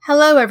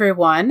Hello,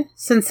 everyone.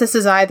 Since this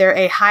is either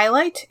a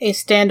highlight, a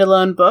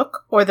standalone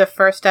book, or the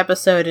first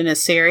episode in a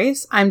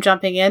series, I'm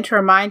jumping in to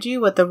remind you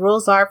what the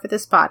rules are for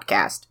this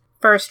podcast.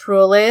 First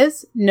rule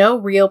is, no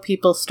real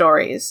people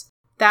stories.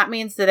 That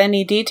means that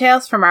any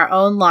details from our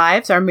own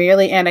lives are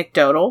merely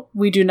anecdotal,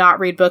 we do not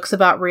read books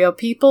about real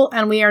people,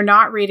 and we are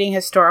not reading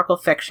historical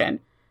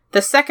fiction.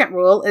 The second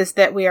rule is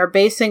that we are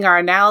basing our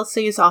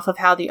analyses off of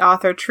how the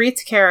author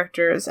treats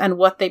characters and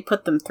what they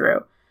put them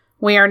through.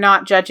 We are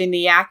not judging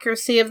the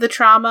accuracy of the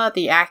trauma,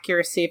 the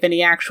accuracy of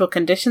any actual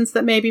conditions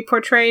that may be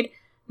portrayed,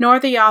 nor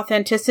the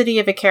authenticity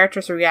of a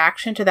character's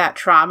reaction to that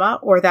trauma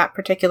or that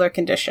particular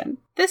condition.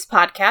 This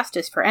podcast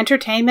is for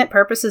entertainment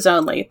purposes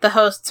only. The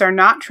hosts are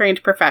not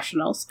trained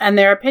professionals, and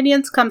their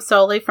opinions come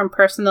solely from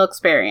personal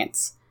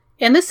experience.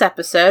 In this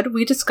episode,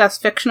 we discuss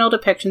fictional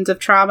depictions of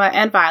trauma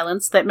and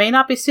violence that may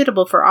not be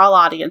suitable for all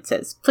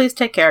audiences. Please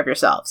take care of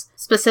yourselves.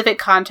 Specific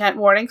content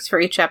warnings for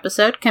each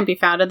episode can be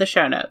found in the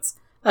show notes.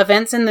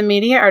 Events in the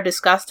media are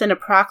discussed in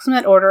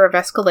approximate order of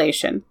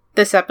escalation.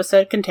 This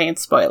episode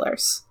contains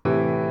spoilers.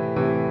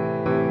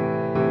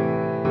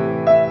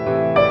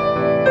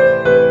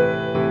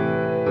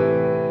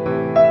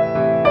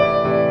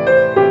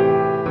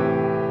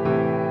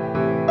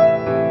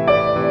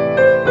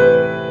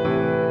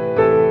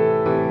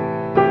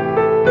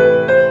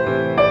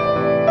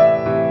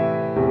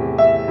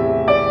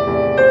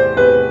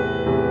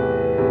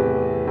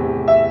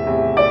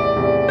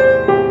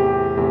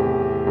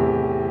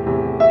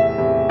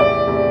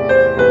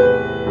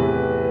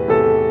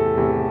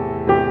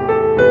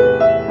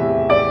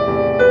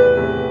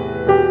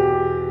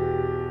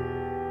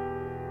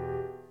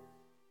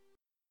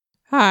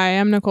 Hi,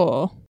 I'm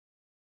Nicole.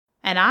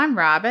 And I'm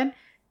Robin.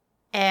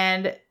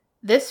 And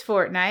this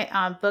fortnight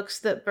on Books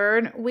That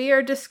Burn, we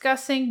are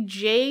discussing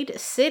Jade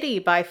City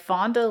by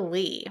Fonda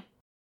Lee.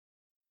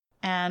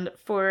 And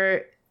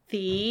for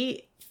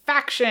the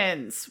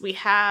factions, we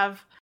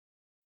have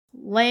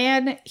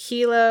Lan,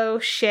 Hilo,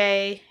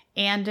 Shay,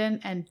 Andon,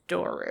 and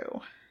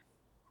Doru.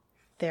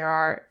 There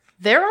are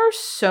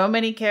so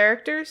many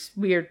characters.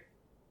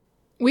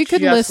 We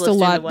could list a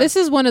lot. This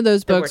is one of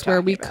those books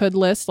where we could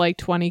list like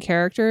 20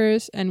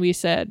 characters, and we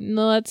said,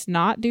 no, let's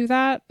not do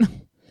that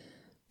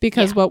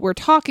because what we're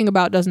talking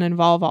about doesn't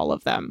involve all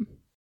of them.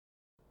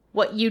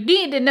 What you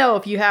need to know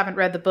if you haven't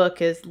read the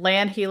book is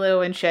Lan,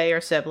 Hilo, and Shay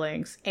are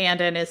siblings.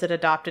 Andon is an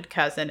adopted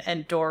cousin,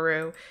 and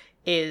Doru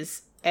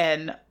is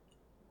an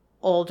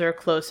older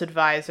close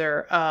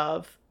advisor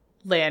of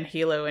Lan,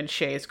 Hilo, and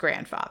Shay's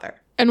grandfather.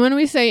 And when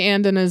we say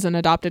Andon is an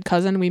adopted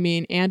cousin, we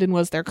mean Andon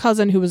was their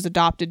cousin who was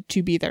adopted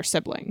to be their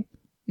sibling,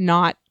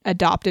 not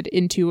adopted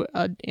into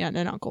an aunt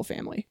and uncle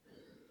family.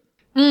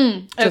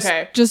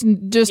 Okay. Just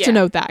to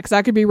note that, because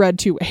that could be read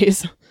two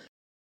ways.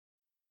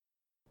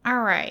 All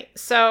right.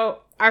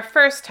 So our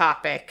first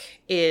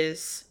topic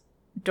is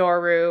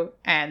Doru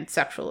and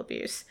sexual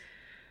abuse.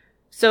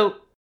 So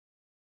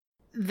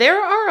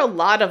there are a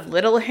lot of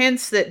little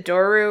hints that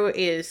Doru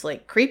is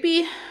like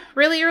creepy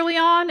really early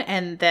on,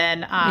 and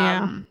then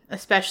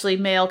especially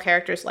male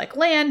characters like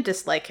Lan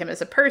dislike him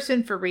as a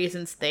person for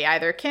reasons they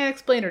either can't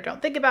explain or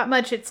don't think about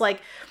much. It's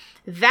like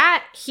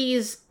that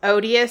he's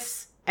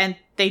odious and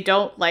they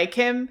don't like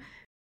him,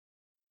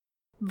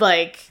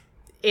 like,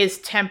 is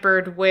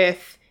tempered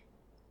with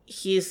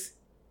he's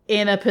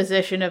in a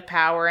position of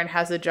power and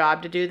has a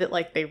job to do that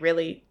like they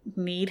really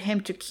need him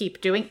to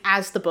keep doing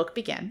as the book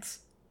begins.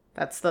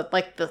 That's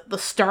the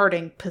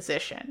starting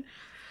position.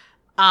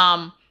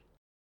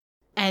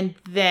 And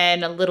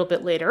then a little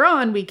bit later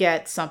on, we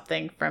get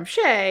something from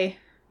Shay,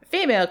 a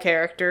female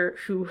character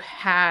who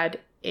had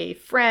a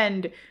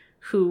friend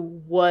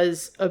who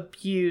was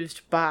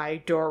abused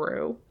by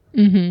Doru.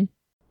 Mm-hmm.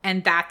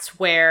 And that's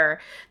where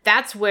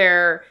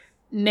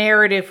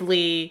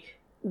narratively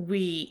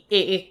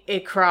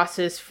it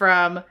crosses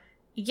from,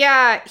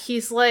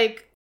 he's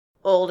like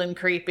old and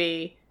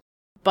creepy,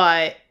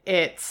 but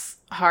it's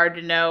hard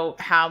to know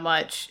how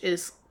much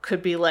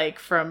could be like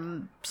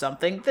from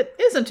something that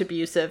isn't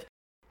abusive.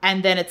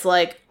 And then it's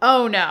like,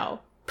 oh no,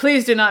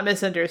 please do not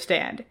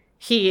misunderstand.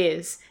 He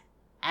is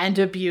an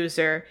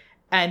abuser.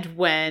 And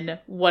when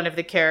one of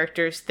the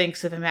characters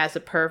thinks of him as a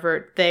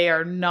pervert, they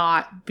are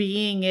not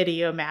being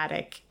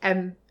idiomatic.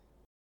 And,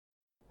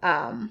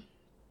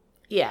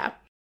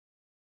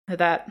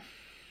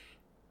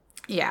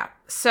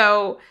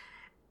 So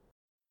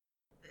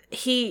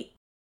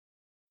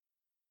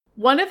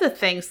one of the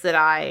things that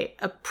I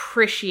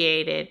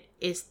appreciated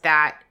is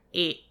that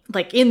it,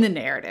 like in the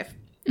narrative,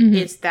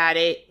 is that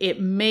it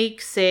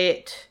makes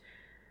it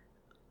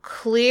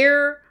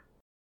clear,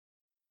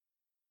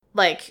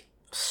 like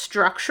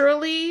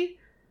structurally,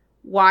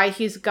 why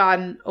he's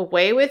gotten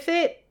away with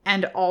it,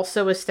 and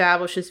also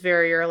establishes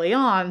very early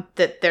on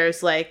that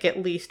there's like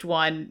at least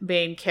one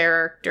main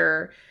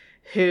character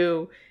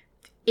who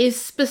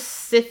is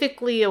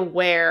specifically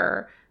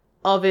aware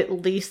of at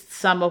least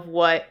some of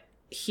what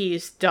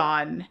he's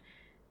done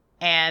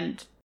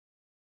and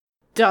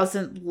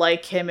doesn't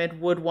like him and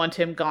would want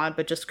him gone,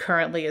 but just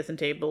currently isn't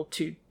able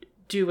to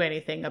do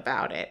anything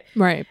about it.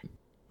 Right.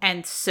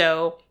 And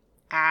so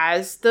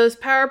as those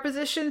power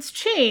positions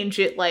change,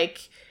 it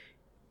like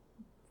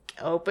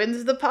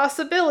opens the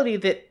possibility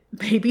that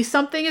maybe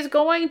something is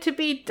going to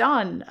be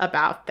done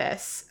about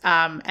this.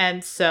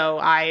 And so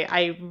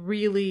I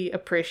really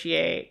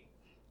appreciate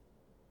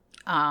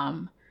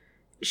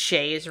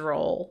Shay's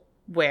role,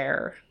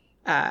 where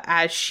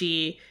as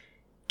she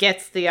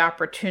gets the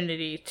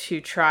opportunity to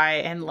try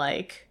and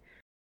like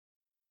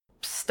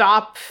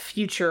stop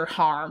future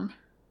harm,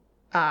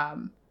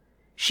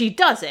 she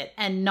does it,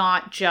 and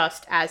not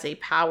just as a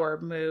power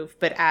move,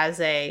 but as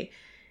a,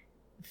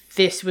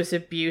 this was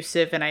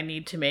abusive and I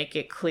need to make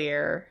it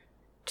clear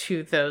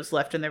to those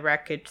left in the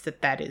wreckage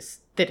that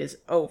is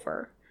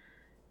over.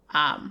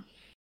 Do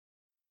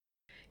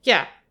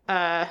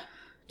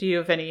you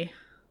have any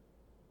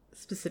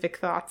specific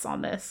thoughts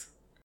on this?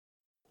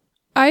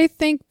 I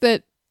think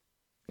that,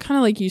 kind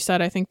of like you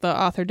said, I think the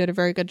author did a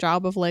very good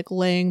job of like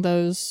laying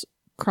those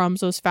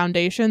crumbs, those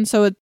foundations.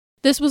 So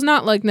this was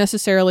not like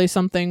necessarily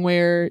something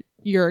where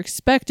you're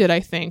expected, I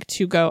think,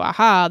 to go,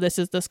 aha, this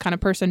is this kind of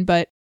person.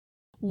 But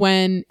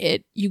when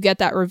you get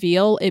that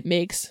reveal, it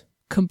makes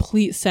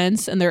complete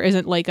sense, and there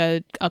isn't like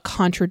a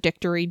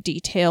contradictory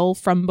detail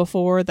from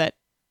before that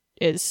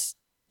is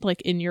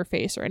like in your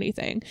face or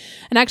anything.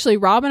 And actually,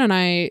 Robin and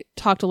I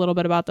talked a little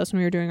bit about this when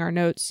we were doing our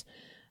notes.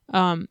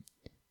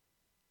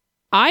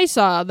 I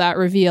saw that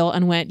reveal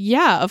and went,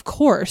 yeah, of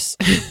course.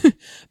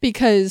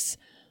 Because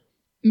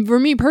for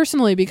me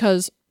personally,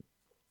 because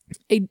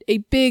a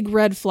big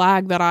red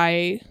flag that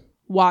I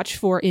watch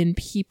for in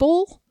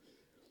people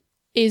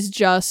is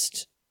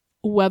just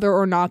whether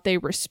or not they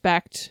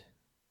respect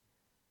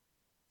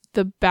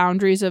the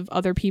boundaries of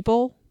other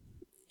people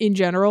in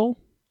general,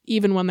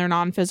 even when they're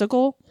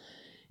non-physical.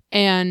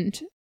 And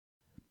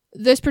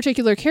this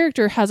particular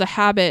character has a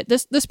habit.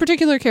 This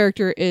particular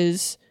character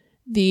is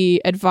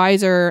the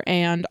advisor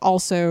and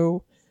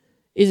also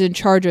is in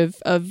charge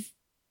of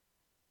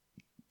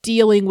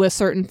dealing with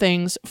certain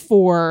things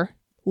for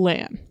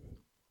Lan.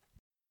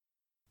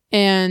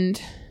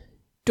 And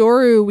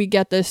Doru, we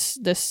get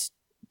this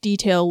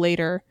detail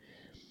later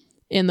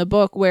in the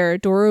book where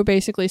Doru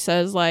basically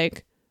says,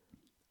 like,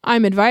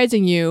 I'm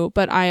advising you,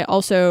 but I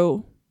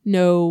also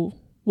know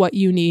what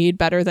you need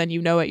better than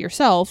you know it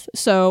yourself.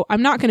 So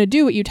I'm not going to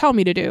do what you tell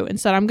me to do.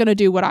 Instead, I'm going to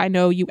do what I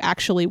know you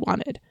actually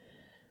wanted.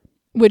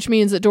 Which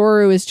means that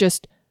Doru is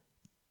just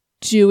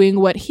doing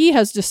what he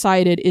has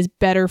decided is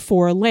better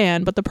for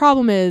Lan. But the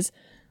problem is,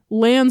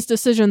 Lan's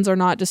decisions are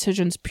not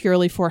decisions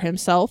purely for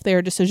himself. They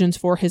are decisions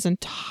for his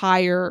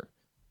entire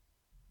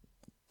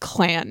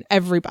clan,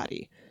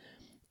 everybody.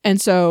 And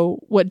so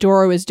what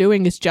Doru is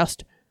doing is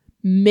just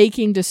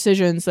making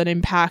decisions that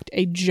impact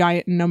a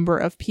giant number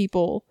of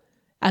people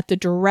at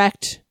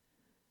the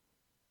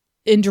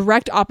in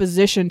direct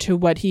opposition to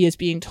what he is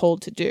being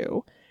told to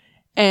do.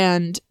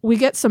 And we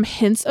get some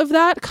hints of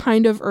that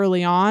kind of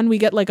early on. We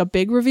get like a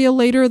big reveal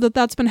later that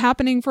that's been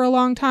happening for a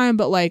long time,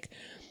 but like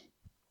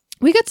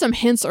we get some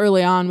hints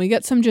early on. We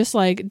get some just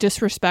like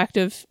disrespect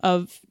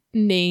of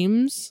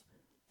names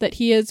that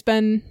he has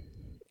been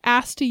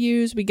asked to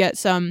use. We get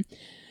some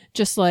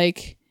just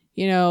like,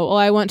 you know, well,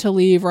 I want to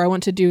leave, or I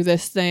want to do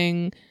this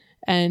thing,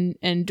 and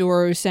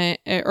Doru saying,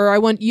 or I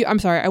want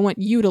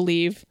you to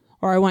leave,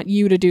 or I want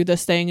you to do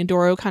this thing, and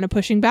Doru kind of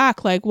pushing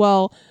back like,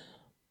 well,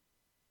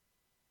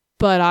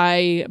 but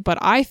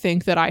I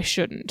think that I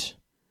shouldn't,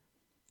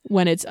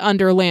 when it's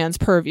under Lan's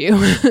purview.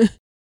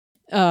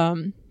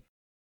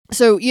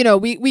 So, you know,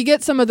 we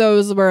get some of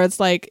those where it's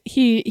like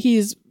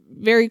he's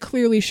very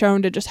clearly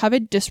shown to just have a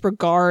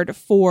disregard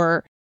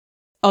for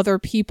other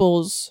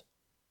people's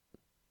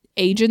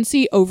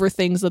agency over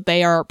things that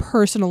they are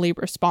personally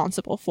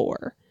responsible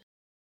for.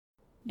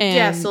 And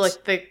yeah, so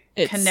like the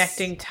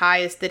connecting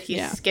ties that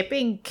he's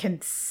skipping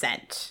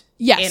consent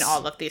in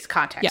all of these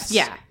contexts.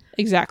 Yes. Yeah.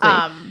 Exactly.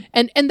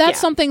 And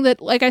that's something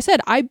that, like I said,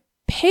 I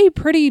pay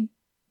pretty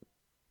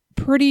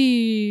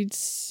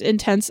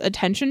intense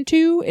attention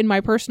to in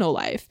my personal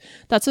life.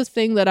 That's a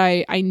thing that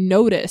I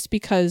notice,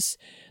 because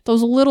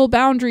those little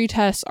boundary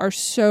tests are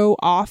so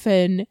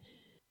often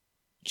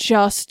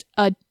just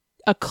a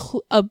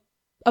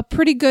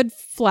pretty good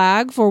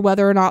flag for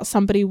whether or not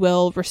somebody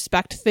will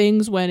respect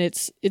things when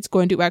it's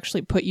going to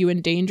actually put you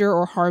in danger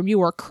or harm you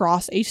or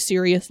cross a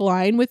serious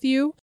line with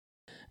you,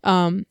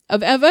 of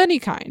any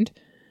kind.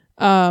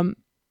 And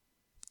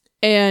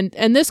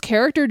this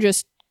character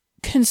just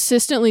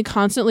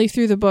constantly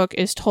through the book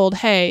is told,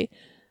 hey,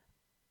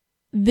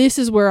 this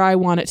is where I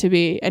want it to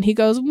be. And he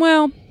goes,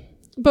 well,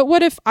 but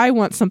what if I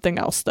want something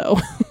else though?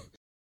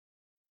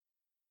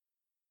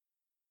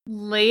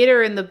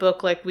 Later in the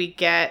book, like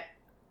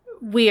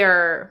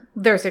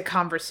there's a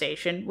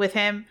conversation with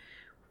him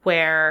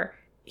where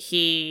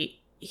he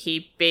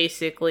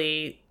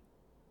basically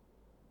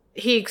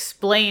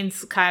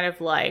explains kind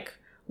of like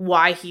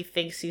why he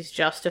thinks he's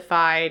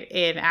justified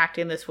in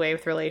acting this way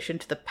with relation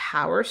to the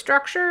power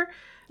structure.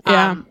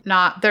 Yeah.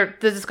 The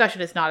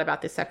discussion is not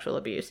about the sexual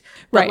abuse,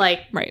 but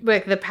like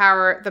the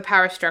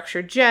power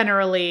structure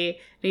generally.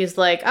 He's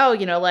like, oh,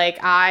 you know, like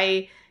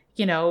how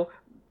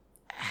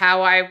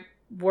I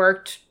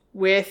worked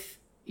with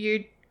your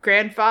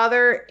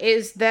grandfather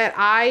is that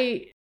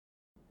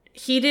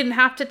he didn't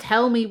have to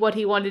tell me what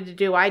he wanted to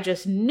do. I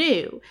just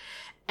knew.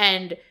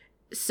 And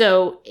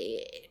so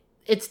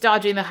it's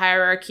dodging the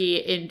hierarchy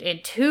in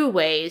two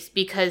ways,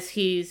 because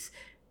he's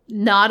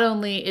not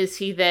only is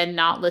he then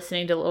not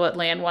listening to what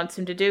Lan wants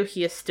him to do,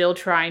 he is still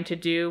trying to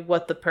do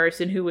what the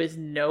person who is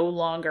no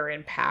longer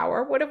in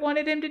power would have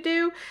wanted him to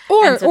do.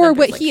 Or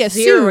what he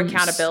assumes. Zero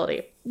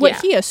accountability.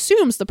 What he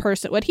assumes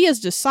what he has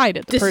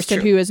decided the person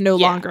who is no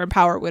longer in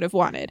power would have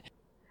wanted.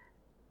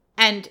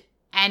 And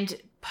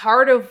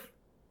part of,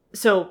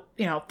 so,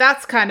 you know,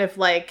 that's kind of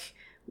like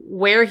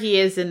where he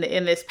is in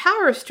this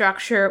power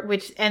structure,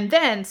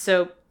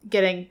 so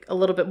getting a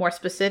little bit more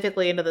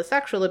specifically into the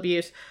sexual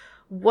abuse,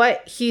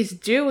 what he's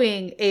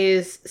doing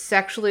is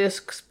sexually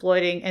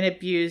exploiting and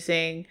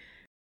abusing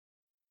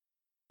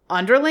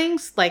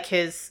underlings. Like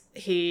his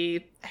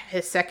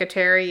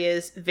secretary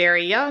is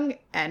very young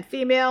and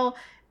female,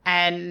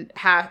 and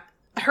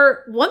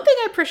one thing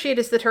I appreciate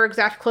is that her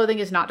exact clothing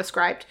is not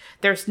described.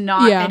 There's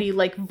not any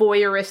like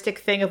voyeuristic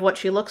thing of what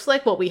she looks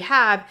like. What we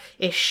have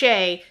is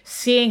Shay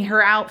seeing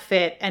her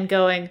outfit and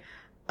going,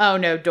 "Oh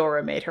no,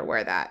 Dora made her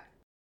wear that."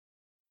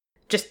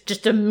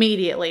 Just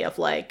immediately of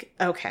like,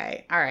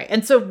 okay, all right.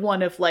 And so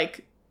one of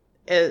like,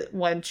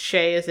 when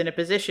Shay is in a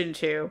position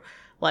to,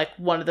 like,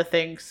 one of the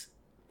things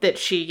that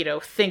she, you know,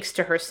 thinks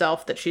to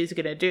herself that she's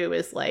going to do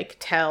is like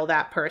tell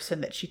that person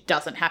that she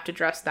doesn't have to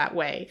dress that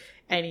way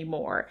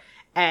anymore.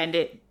 And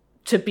it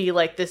to be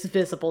like this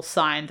visible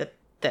sign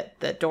that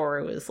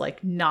Doru is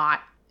like not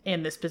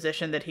in this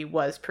position that he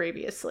was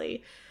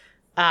previously.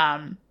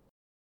 And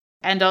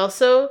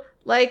also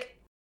like,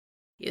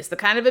 he's the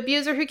kind of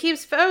abuser who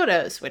keeps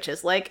photos, which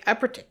is like a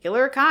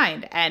particular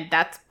kind. And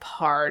that's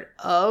part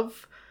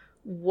of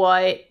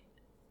what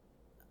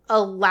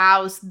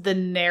allows the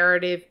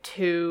narrative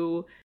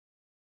to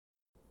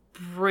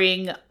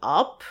bring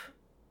up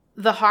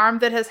the harm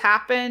that has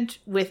happened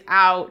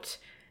without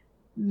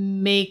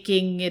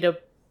making it a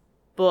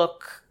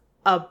book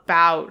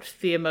about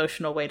the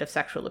emotional weight of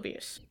sexual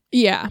abuse.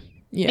 Yeah,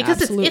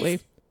 because absolutely.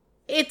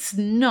 It's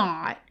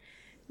not.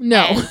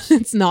 No,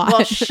 it's not.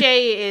 Well,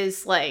 Shay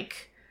is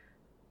like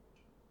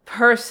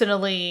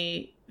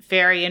personally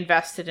very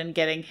invested in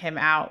getting him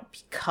out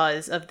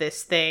because of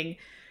this thing.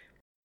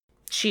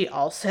 She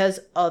also has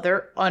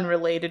other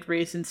unrelated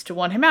reasons to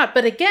want him out.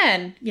 But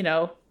again, you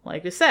know,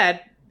 like we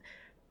said,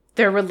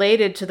 they're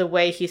related to the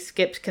way he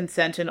skips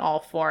consent in all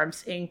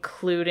forms,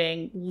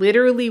 including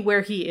literally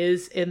where he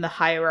is in the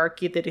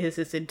hierarchy that is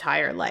his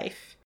entire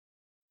life.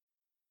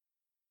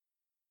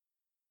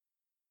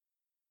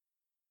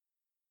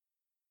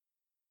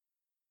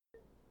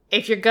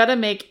 If you're gonna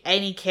make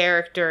any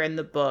character in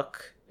the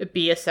book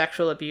be a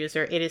sexual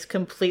abuser, it is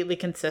completely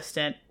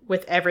consistent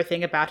with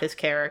everything about his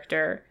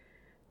character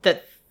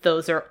that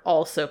those are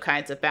also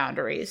kinds of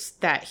boundaries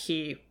that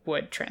he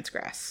would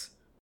transgress.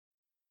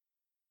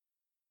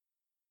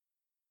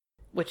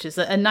 Which is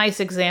a nice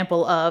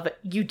example of,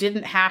 you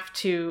didn't have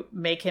to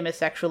make him a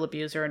sexual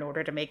abuser in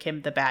order to make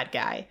him the bad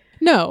guy.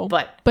 No,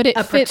 but it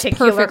a fits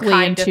particular perfectly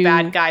kind into, of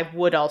bad guy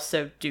would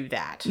also do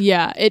that.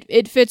 Yeah,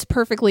 it fits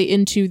perfectly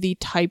into the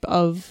type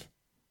of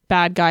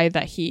bad guy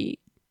that he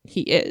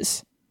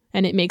is,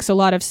 and it makes a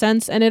lot of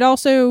sense. And it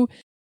also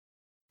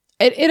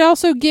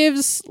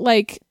gives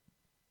like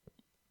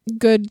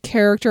good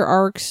character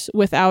arcs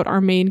without our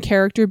main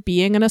character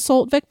being an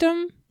assault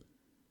victim.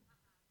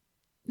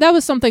 That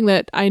was something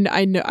that I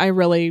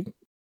really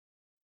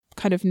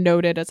kind of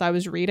noted as I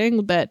was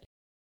reading, that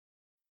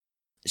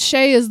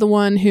Shay is the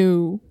one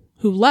who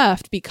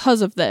left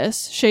because of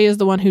this. Shay is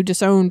the one who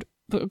disowned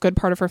a good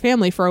part of her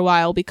family for a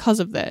while because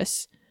of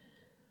this.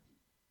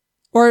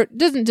 Or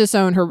doesn't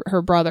disown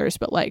her brothers,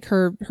 but like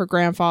her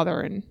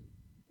grandfather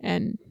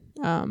and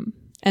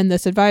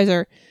this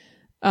advisor.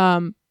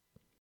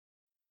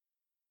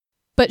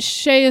 But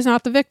Shay is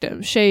not the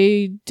victim.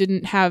 Shay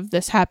didn't have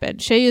this happen.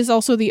 Shay is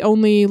also the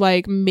only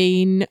like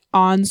main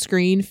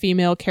on-screen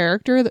female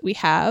character that we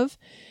have.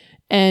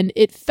 And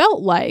it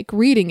felt like,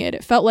 reading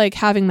it felt like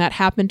having that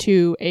happen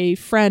to a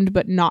friend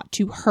but not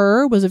to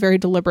her was a very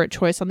deliberate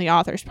choice on the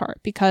author's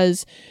part,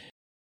 because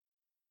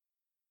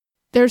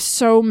there's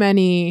so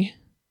many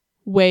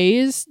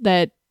ways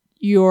that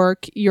your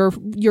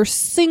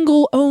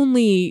single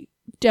only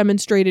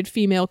demonstrated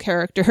female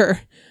character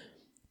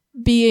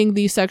being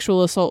the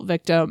sexual assault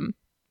victim,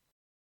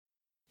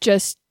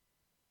 just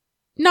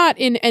not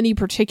in any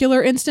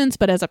particular instance,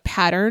 but as a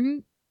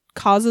pattern,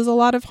 causes a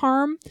lot of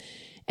harm.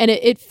 And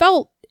it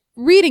felt,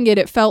 reading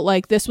it felt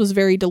like this was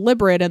very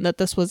deliberate, and that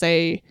this was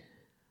a,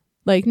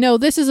 like, no,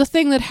 this is a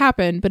thing that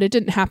happened, but it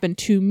didn't happen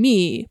to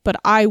me, but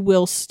I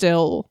will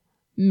still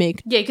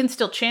make you can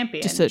still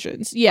champion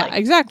decisions. Yeah, like,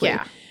 exactly.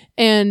 Yeah.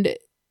 And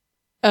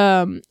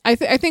I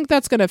think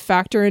that's going to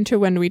factor into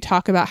when we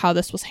talk about how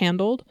this was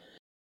handled.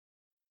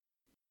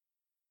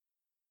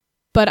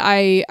 But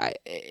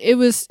it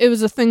was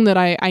a thing that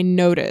I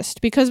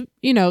noticed, because,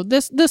 you know,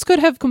 this could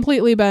have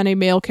completely been a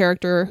male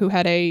character who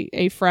had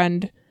a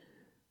friend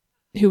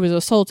who was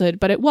assaulted,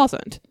 but it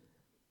wasn't.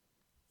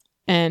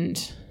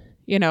 And,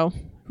 you know,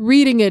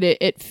 reading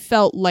it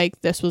felt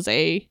like this was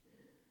a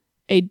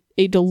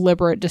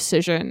deliberate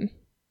decision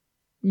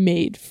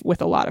made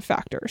with a lot of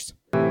factors.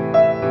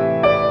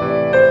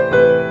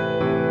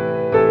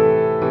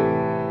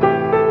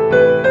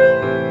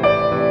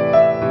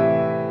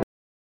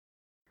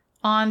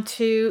 On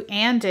to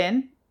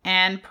Andon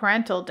and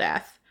parental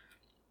death.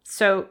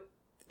 So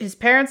his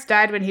parents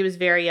died when he was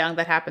very young.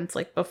 That happens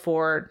like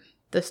before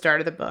the start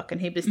of the book. And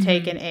he was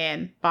taken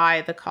in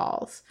by the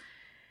Khals.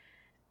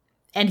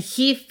 And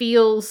he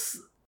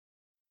feels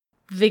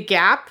the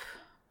gap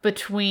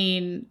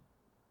between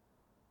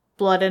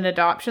blood and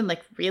adoption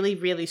like really,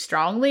 really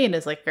strongly, and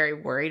is like very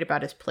worried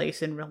about his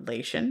place in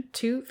relation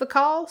to the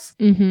Khals.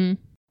 Mm-hmm.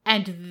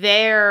 And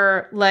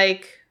they're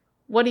like,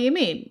 what do you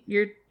mean?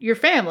 You're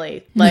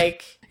family.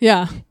 Like,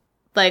 yeah.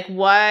 Like,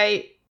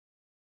 why?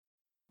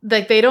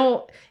 Like, they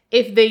don't,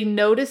 if they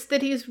notice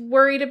that he's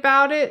worried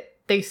about it,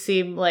 they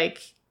seem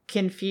like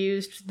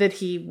confused that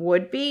he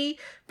would be.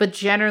 But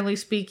generally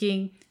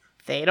speaking,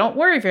 they don't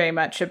worry very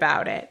much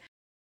about it.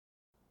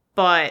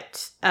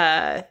 But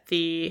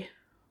the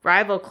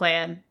rival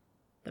clan,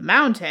 the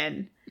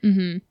Mountain,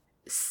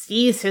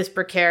 sees his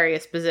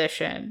precarious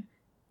position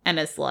and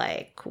is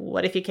like,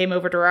 what if he came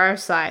over to our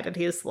side? And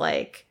he's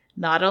like,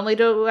 not only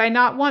do I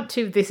not want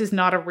to, this is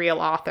not a real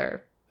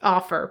offer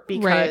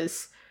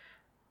because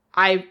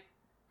I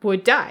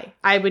would die.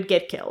 I would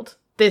get killed.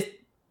 This,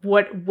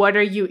 what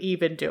are you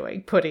even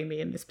doing putting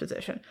me in this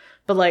position?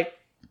 But like,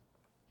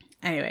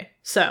 anyway,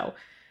 so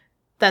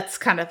that's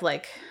kind of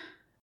like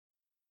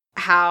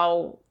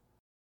how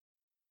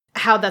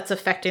that's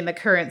affecting the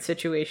current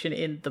situation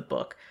in the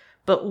book.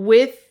 But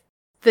with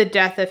the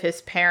death of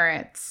his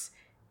parents,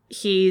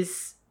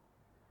 he's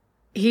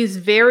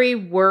very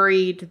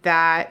worried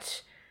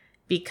that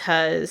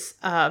because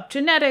of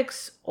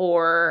genetics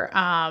or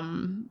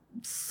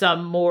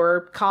some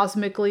more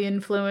cosmically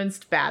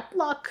influenced bad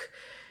luck,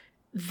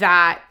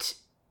 that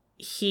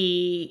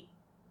he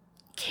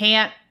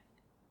can't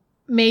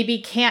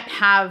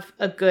have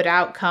a good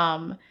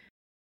outcome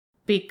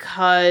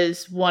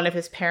because one of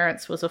his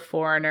parents was a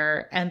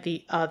foreigner and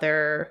the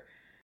other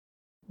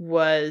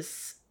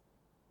was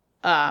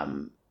a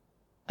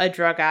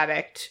drug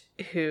addict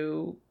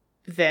who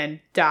then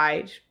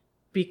died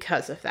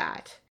because of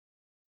that.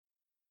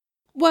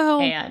 Well,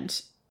 and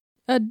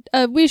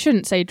we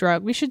shouldn't say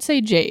drug. We should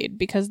say Jade,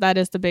 because that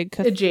is the big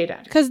Jade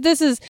addict. Because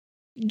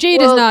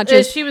Jade is not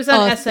just she was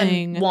on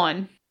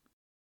SM1.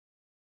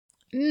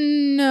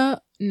 No.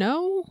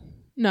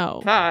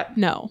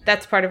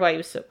 That's part of why he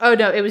was so... Oh,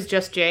 no, it was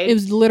just Jade? It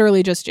was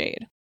literally just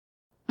Jade.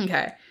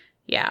 Okay.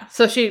 Yeah.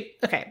 So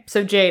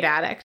Jade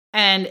addict.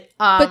 And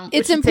but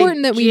it's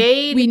important that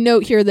we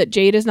note here that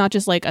Jade is not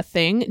just like a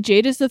thing.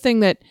 Jade is the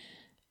thing that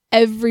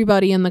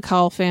everybody in the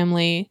Khal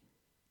family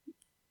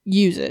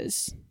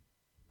uses.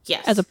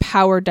 Yes. As a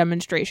power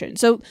demonstration.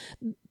 So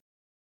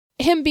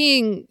him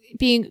being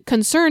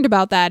concerned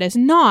about that is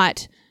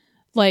not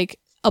like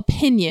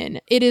opinion.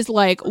 It is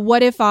like,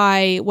 what if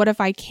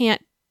I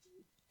can't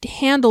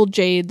handle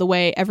Jade the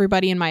way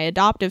everybody in my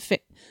adoptive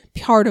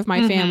part of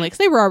my family, because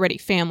they were already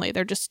family,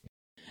 they're just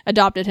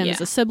adopted him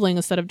as a sibling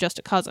instead of just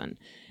a cousin.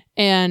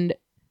 And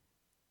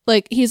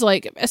like, he's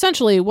like,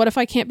 essentially, what if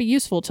I can't be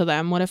useful to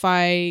them? What if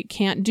I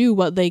can't do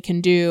what they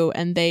can do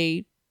and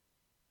they,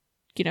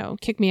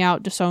 kick me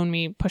out, disown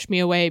me, push me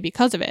away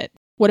because of it?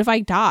 What if I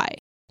die?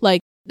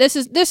 Like, this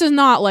is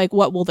not like,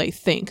 what will they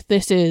think?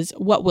 This is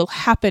what will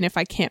happen if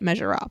I can't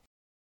measure up.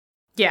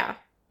 Yeah,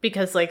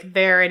 because like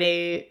they're in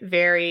a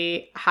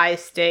very high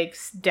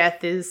stakes,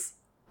 death is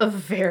a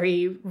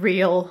very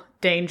real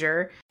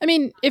danger. I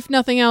mean, if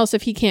nothing else,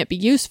 if he can't be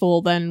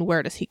useful, then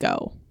where does he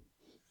go?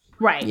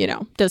 Right.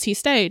 Does he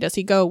stay? Does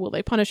he go? Will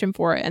they punish him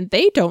for it? And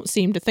they don't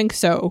seem to think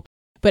so.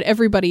 But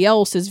everybody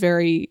else is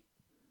very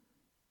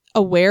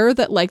aware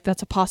that like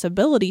that's a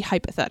possibility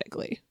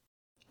hypothetically.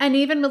 And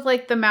even with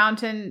like the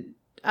Mountain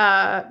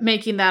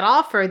making that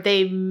offer,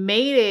 they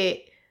made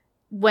it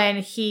when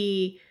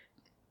he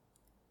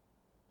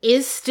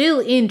is still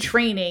in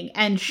training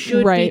and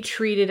should be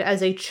treated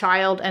as a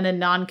child and a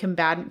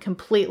non-combatant,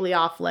 completely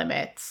off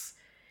limits.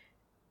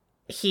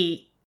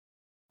 He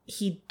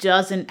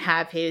doesn't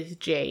have his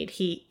Jade.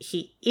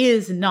 He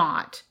is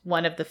not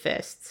one of the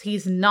Fists.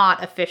 He's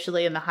not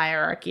officially in the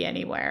hierarchy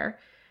anywhere.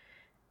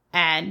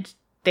 And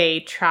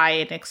they try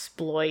and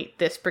exploit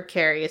this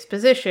precarious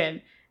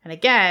position. And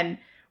again,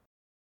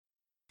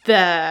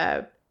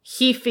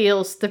 he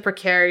feels the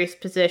precarious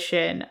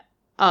position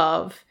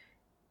of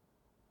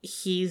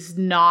he's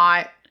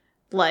not,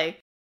 like,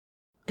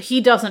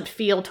 he doesn't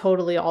feel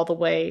totally all the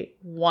way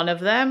one of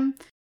them.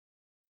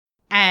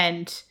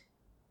 And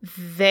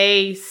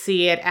they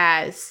see it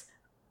as,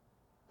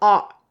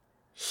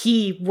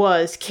 he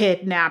was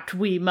kidnapped,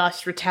 we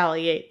must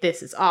retaliate,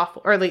 this is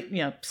awful. Or, like,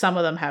 some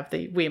of them have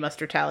the we must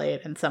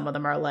retaliate, and some of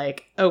them are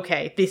like,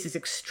 okay, this is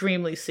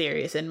extremely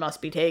serious and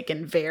must be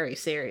taken very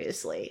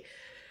seriously.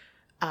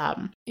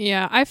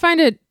 Yeah, I find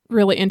it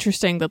really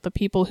interesting that the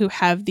people who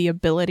have the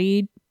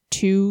ability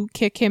to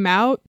kick him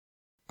out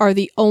are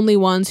the only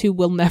ones who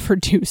will never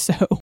do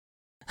so.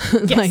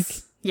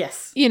 Yes.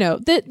 Yes. You know,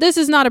 this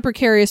is not a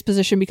precarious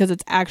position because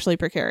it's actually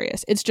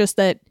precarious. It's just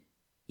that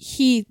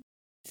he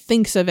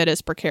thinks of it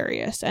as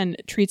precarious and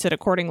treats it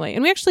accordingly.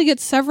 And we actually get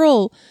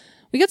several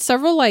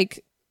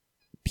like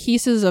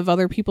pieces of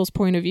other people's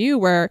point of view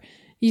where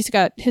he's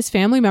got his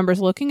family members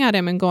looking at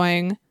him and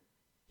going,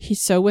 he's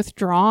so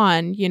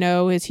withdrawn, you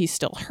know, is he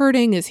still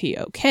hurting? Is he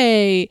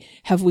okay?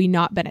 Have we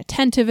not been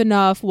attentive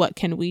enough? What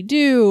can we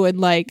do?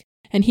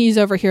 And he's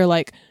over here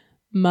like,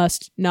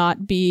 must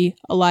not be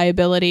a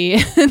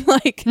liability. And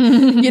like,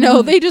 you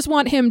know, they just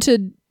want him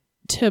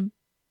to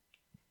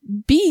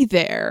be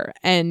there.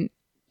 And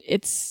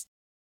it's,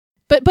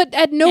 but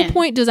at no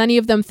point does any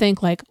of them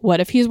think like, what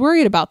if he's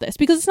worried about this?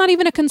 Because it's not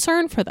even a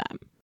concern for them.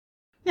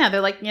 Yeah,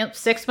 they're like,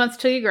 6 months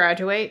till you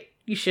graduate.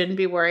 You shouldn't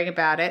be worrying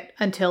about it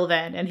until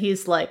then. And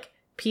he's like,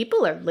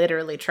 people are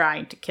literally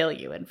trying to kill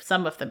you, and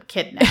some of them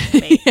kidnap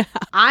me. Yeah.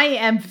 I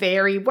am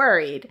very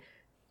worried.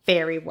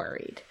 Very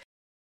worried.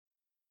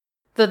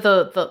 I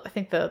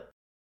think the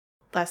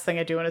last thing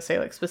I do want to say,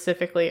 like,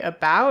 specifically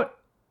about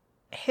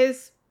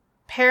his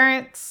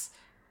parents,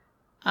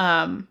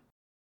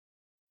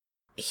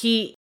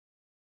 he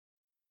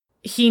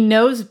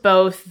knows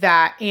both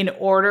that in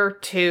order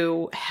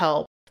to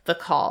help the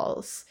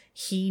calls,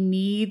 he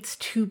needs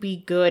to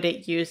be good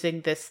at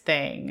using this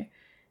thing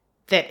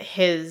that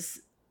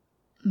his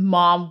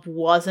mom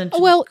wasn't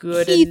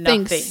good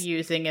enough at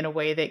using in a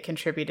way that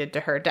contributed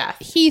to her death.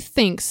 He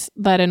thinks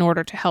that in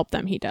order to help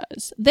them, he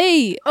does.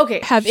 They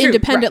have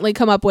independently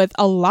come up with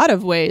a lot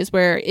of ways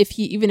where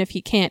even if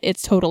he can't,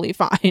 it's totally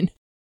fine.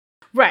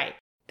 Right.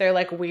 They're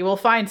like, we will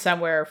find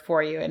somewhere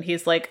for you. And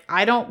he's like,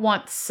 I don't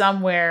want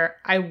somewhere.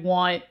 I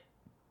want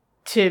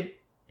to,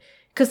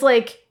 because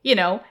like, you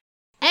know,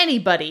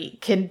 anybody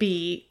can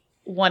be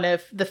one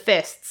of the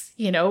fists,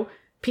 you know,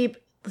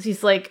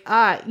 he's like,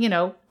 you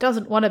know,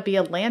 doesn't want to be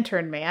a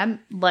lantern man.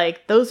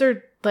 Like, those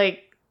are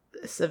like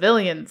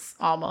civilians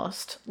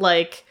almost.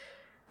 Like,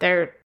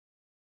 they're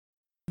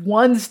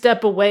one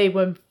step away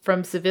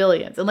from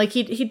civilians. And like,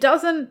 he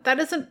doesn't, that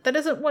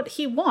isn't what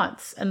he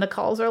wants. And the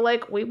calls are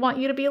like, we want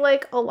you to be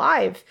like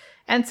alive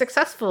and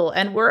successful.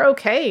 And we're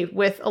okay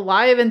with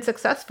alive and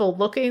successful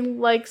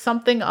looking like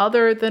something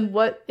other than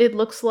what it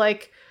looks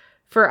like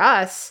for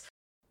us.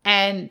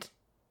 And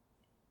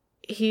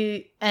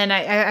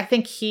I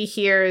think he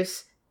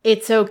hears,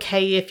 it's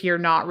okay if you're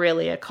not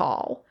really a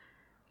call.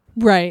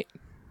 Right.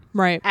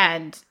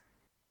 But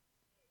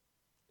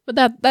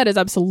that is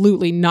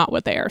absolutely not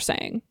what they are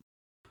saying.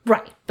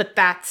 Right. But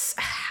that's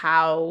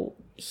how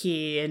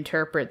he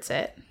interprets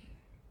it.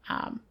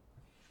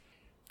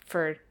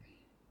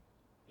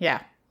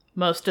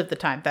 Most of the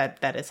time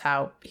that is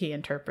how he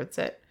interprets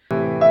it.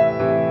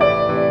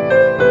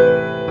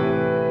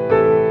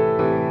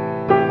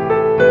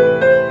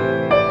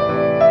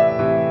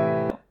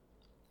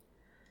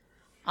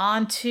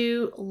 On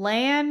to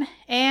Lan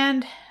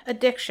and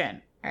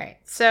addiction. All right.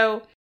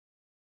 So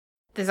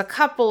there's a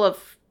couple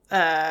of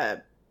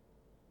there's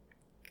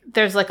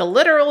like a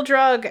literal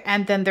drug,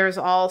 and then there's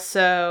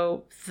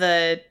also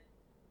the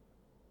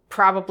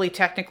probably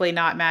technically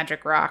not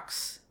magic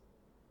rocks.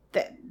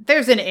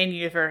 There's an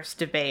in-universe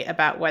debate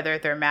about whether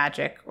they're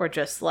magic or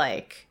just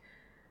like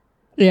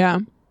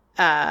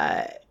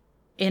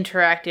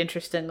interact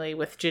interestingly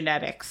with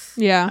genetics.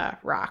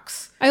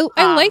 Rocks. I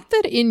like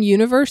that in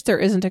universe there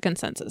isn't a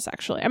consensus.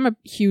 Actually, I'm a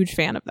huge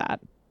fan of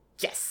that.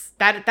 Yes,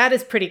 that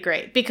is pretty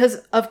great, because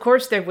of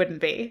course there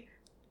wouldn't be.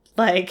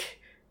 Like,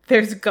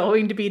 there's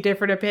going to be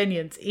different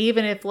opinions,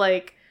 even if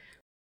like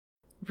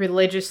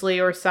religiously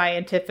or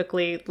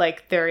scientifically,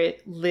 like there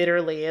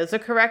literally is a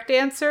correct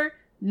answer.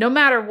 No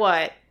matter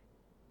what,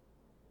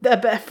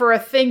 for a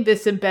thing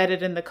this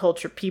embedded in the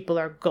culture, people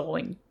are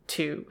going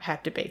to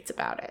have debates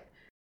about it.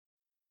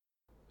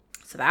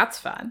 So that's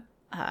fun,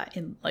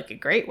 in like a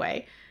great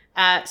way.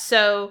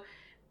 So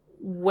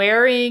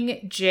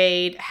wearing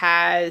jade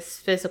has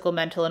physical,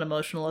 mental, and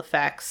emotional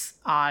effects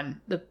on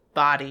the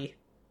body.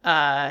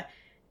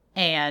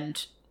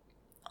 And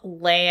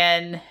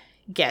Lan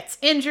gets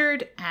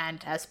injured,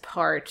 and as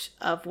part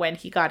of when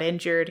he got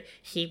injured,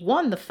 he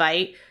won the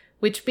fight,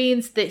 which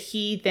means that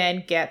he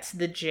then gets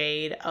the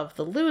jade of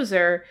the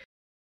loser,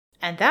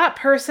 and that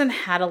person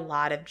had a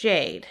lot of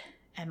jade,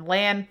 and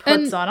Lan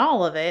puts on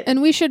all of it.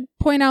 And we should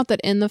point out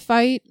that in the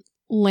fight,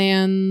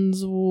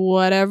 Lan's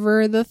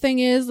whatever the thing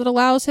is that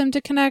allows him to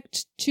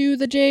connect to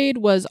the jade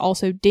was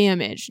also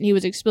damaged, and he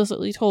was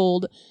explicitly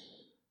told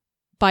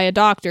by a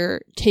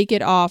doctor, take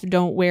it off,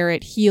 don't wear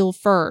it, heal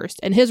first.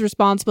 And his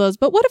response was,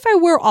 but what if I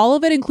wear all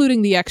of it,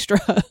 including the extra?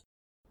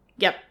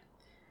 Yep.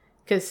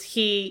 Because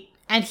he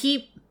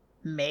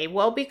may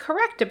well be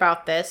correct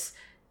about this.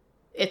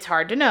 It's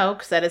hard to know,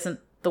 because that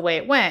isn't the way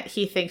it went.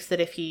 He thinks that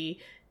if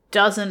he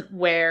doesn't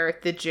wear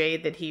the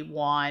jade that he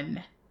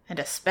won, and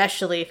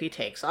especially if he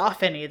takes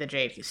off any of the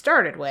jade he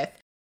started with,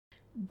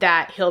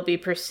 that he'll be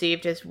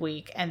perceived as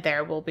weak, and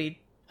there will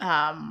be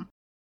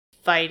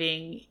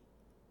fighting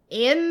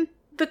in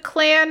the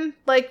clan,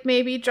 like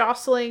maybe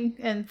jostling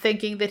and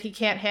thinking that he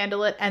can't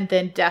handle it, and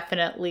then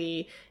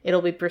definitely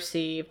it'll be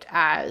perceived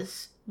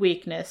as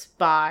weakness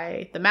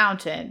by the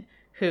Mountain,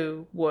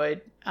 who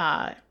would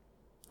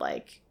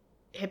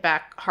hit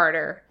back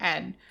harder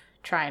and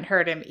try and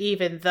hurt him,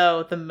 even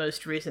though the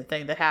most recent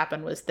thing that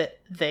happened was that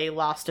they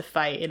lost a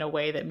fight in a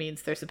way that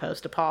means they're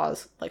supposed to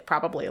pause, like,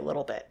 probably a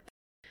little bit.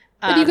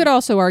 But you could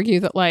also argue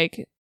that,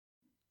 like,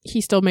 he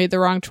still made the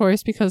wrong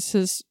choice because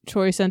his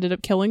choice ended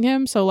up killing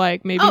him, so,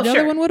 like, maybe the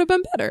other one would have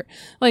been better.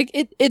 Like,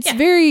 it's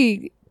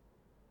very...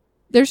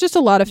 There's just a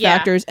lot of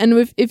factors, and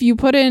if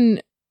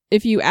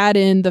you add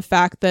in the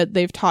fact that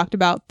they've talked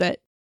about that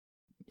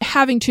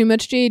having too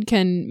much jade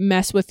can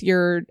mess with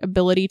your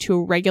ability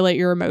to regulate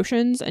your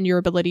emotions and your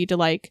ability to,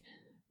 like,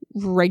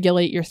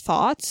 regulate your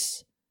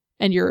thoughts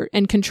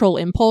and control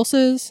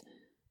impulses.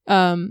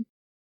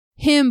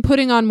 Him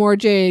putting on more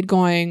jade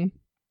going,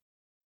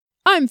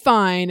 I'm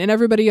fine, and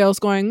everybody else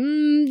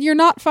going, you're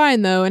not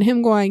fine though, and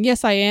him going,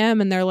 yes I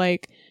am, and they're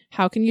like,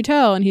 how can you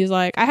tell? And he's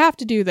like, I have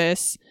to do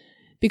this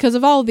because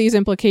of all of these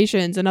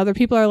implications, and other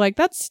people are like,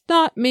 that's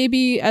not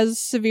maybe as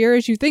severe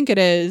as you think it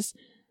is.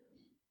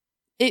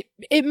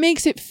 It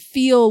makes it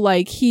feel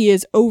like he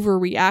is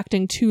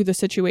overreacting to the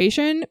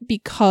situation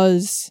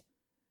because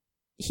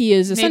he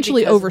is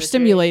essentially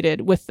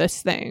overstimulated with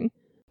this thing.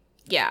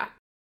 Yeah.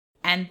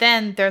 And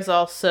then there's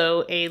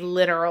also a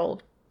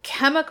literal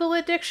chemical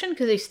addiction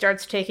because he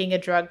starts taking a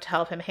drug to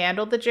help him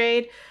handle the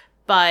jade.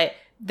 But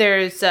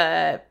there's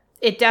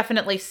it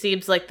definitely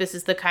seems like this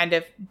is the kind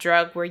of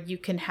drug where you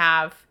can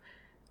have,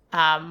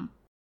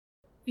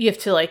 you have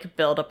to, like,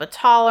 build up a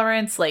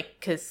tolerance, like,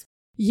 because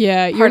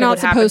you're not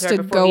supposed to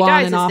go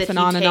on and off and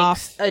on and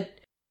off.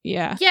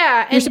 Yeah.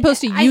 You're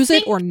supposed to use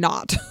it or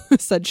not,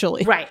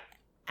 essentially. Right.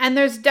 And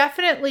there's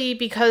definitely,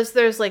 because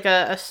there's, like,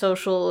 a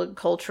social and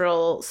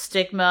cultural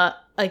stigma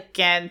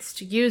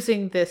against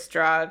using this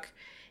drug,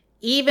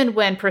 even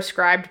when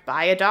prescribed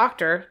by a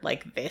doctor,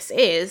 like this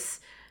is,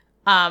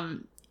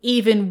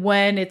 even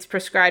when it's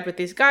prescribed with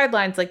these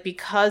guidelines, like,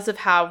 because of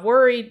how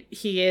worried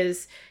he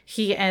is,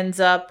 he ends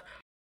up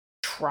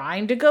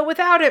trying to go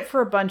without it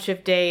for a bunch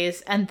of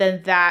days, and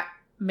then that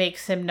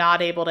makes him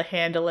not able to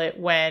handle it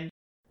when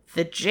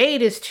the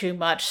jade is too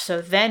much,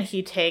 so then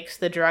he takes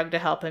the drug to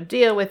help him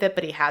deal with it,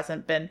 but he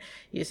hasn't been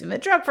using the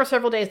drug for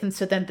several days, and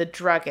so then the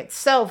drug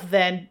itself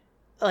then,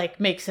 like,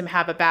 makes him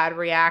have a bad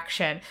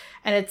reaction.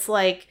 And it's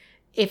like,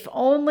 if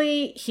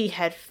only he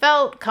had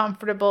felt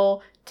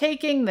comfortable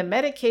taking the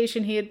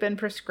medication he had been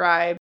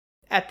prescribed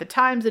at the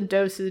times and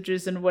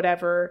dosages and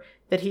whatever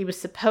that he was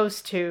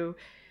supposed to,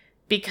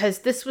 because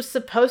this was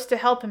supposed to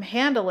help him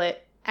handle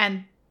it,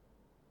 and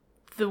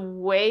the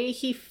way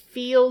he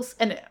feels,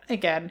 and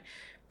again,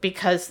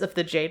 because of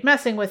the jade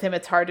messing with him,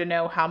 it's hard to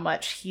know how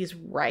much he's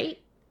right,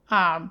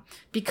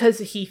 because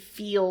he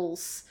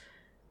feels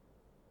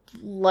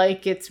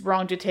like it's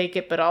wrong to take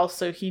it, but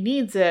also he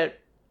needs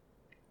it.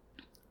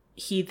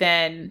 It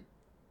then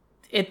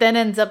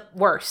ends up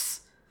worse,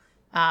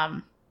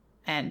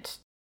 and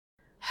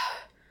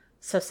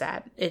so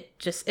sad. It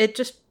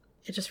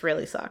just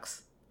really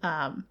sucks,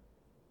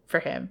 for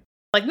him.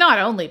 Like, not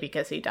only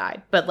because he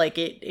died, but, like,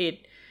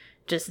 it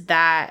just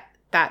that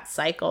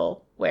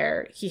cycle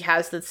where he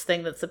has this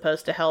thing that's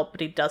supposed to help,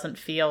 but he doesn't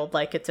feel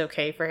like it's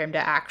okay for him to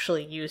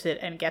actually use it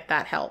and get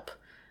that help.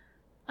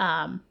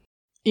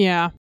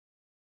 Yeah.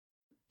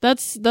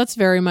 That's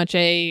very much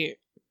I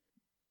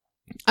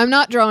don't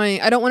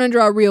want to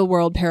draw real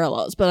world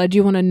parallels, but I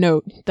do want to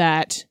note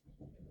that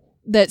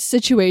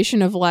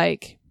situation of,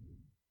 like,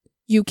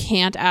 you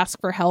can't ask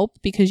for help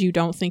because you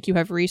don't think you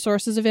have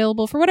resources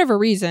available for whatever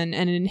reason,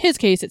 and in his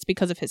case it's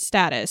because of his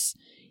status.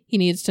 He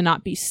needs to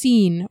not be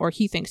seen, or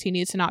he thinks he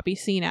needs to not be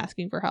seen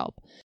asking for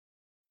help.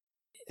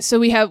 So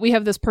we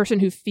have this person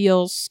who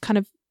feels kind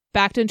of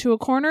backed into a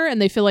corner, and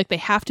they feel like they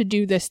have to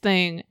do this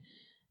thing,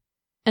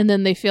 and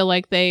then they feel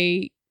like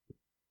they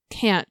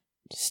can't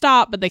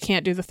stop, but they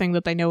can't do the thing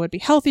that they know would be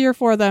healthier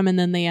for them, and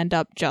then they end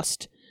up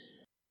just...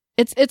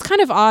 It's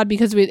kind of odd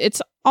because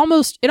it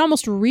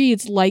almost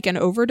reads like an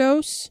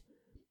overdose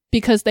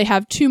because they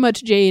have too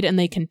much jade and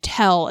they can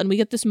tell, and we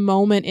get this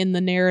moment in the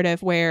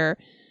narrative where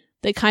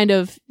he kind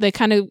of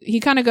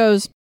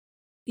goes,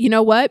 you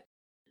know what?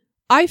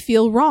 I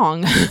feel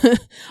wrong.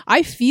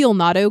 I feel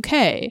not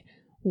okay.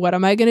 What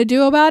am I going to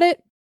do about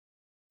it?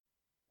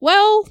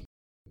 Well,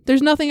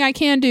 there's nothing I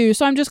can do,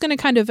 so I'm just going to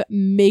kind of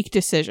make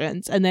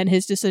decisions. And then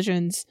his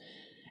decisions,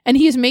 and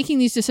he is making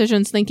these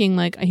decisions thinking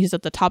like he's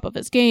at the top of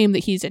his game,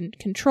 that he's in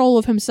control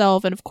of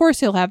himself, and of course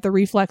he'll have the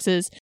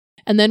reflexes.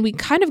 And then we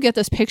kind of get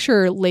this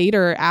picture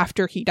later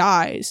after he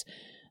dies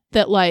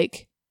that,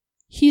 like,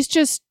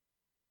 the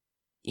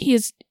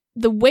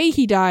way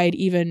he died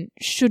even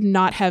should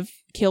not have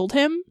killed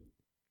him,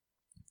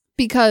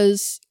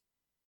 because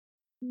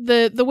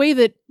the way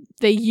that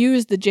they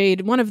use the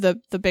jade, one of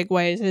the big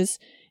ways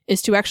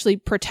is to actually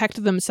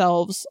protect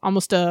themselves,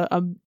 almost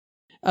an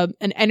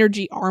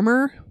energy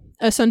armor,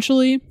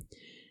 essentially.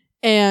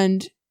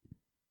 And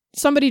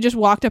somebody just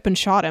walked up and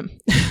shot him.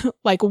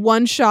 Like,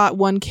 one shot,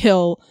 one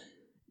kill.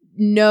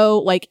 No,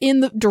 like,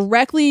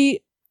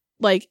 directly,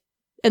 like,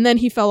 and then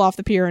he fell off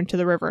the pier into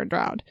the river and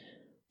drowned.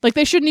 Like,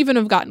 they shouldn't even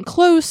have gotten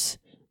close.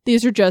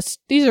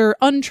 These are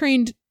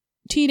untrained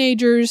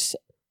teenagers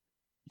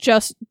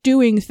just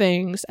doing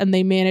things, and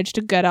they managed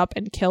to get up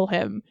and kill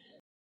him.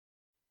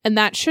 And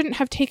that shouldn't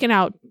have taken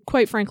out,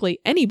 quite frankly,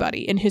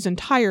 anybody in his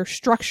entire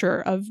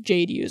structure of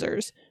Jade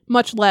users,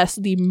 much less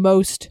the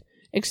most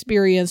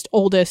experienced,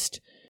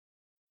 oldest,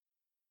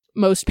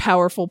 most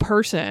powerful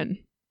person.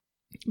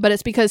 But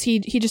it's because he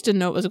just didn't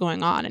know what was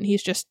going on, and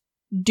he's just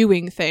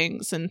doing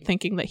things and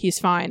thinking that he's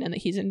fine and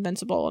that he's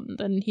invincible, and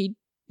then he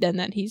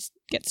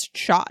gets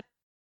shot.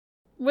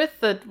 With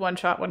the one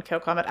shot, one kill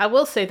comment, I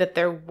will say that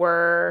there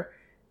were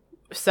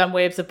some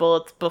waves of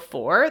bullets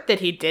before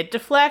that he did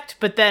deflect,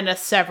 but then a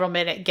several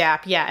minute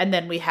gap. Yeah, and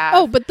then we have...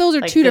 Oh, but those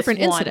are two different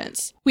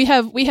incidents. We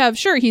have,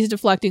 sure, he's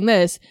deflecting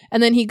this,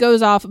 and then he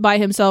goes off by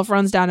himself,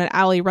 runs down an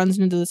alley, runs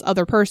into this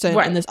other person,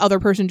 right. And this other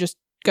person just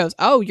goes,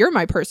 oh, you're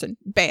my person.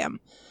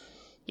 Bam.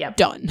 Yep.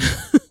 Done.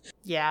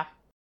 Yeah.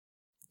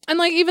 And,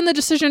 like, even the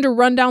decision to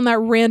run down that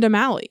random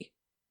alley.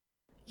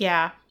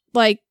 Yeah.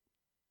 Like,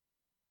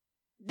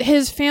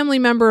 his family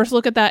members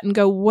look at that and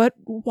go, what?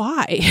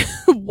 Why?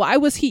 Why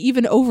was he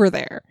even over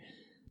there?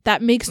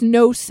 That makes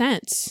no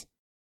sense.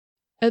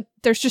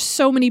 There's just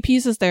so many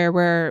pieces there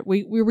where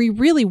we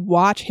really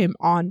watch him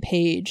on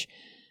page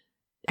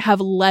have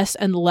less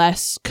and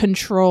less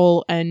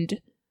control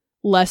and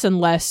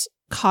less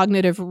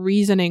cognitive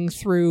reasoning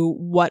through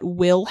what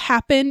will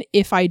happen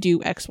if I do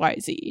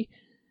XYZ.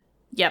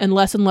 Yep. And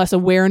less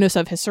awareness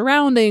of his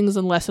surroundings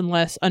and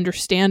less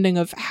understanding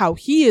of how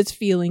he is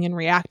feeling and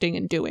reacting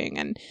and doing.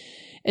 And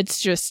it's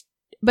just,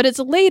 but it's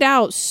laid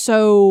out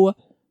so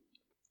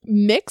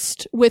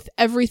mixed with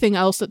everything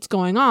else that's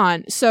going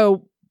on.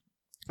 So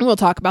we'll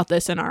talk about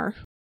this in our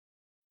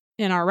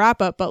wrap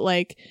up, but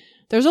like,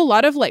 there's a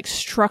lot of like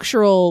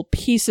structural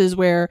pieces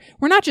where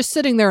we're not just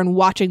sitting there and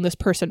watching this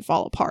person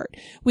fall apart.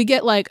 We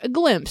get like a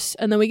glimpse,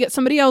 and then we get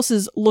somebody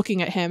else's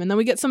looking at him, and then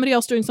we get somebody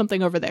else doing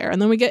something over there,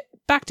 and then we get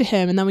back to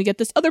him, and then we get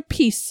this other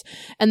piece,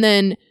 and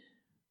then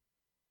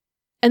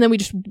we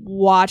just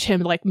watch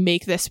him like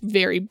make this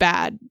very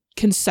bad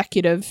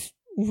consecutive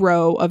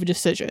row of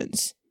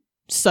decisions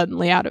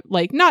suddenly out of,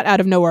 like, not out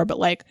of nowhere, but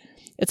like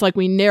it's like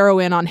we narrow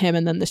in on him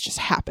and then this just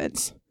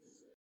happens.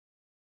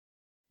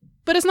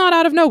 But it's not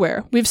out of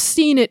nowhere. We've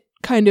seen it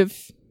kind of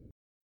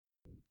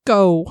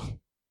go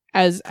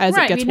as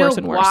it gets worse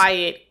and worse. Why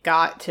it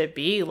got to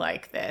be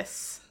like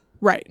this.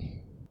 Right.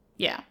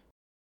 Yeah.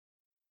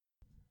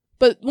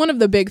 But one of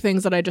the big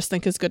things that I just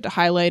think is good to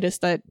highlight is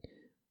that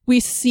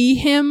we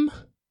see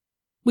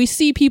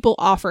people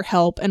offer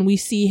help, and we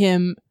see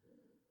him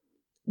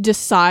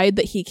decide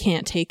that he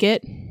can't take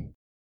it.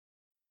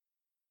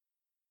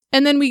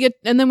 And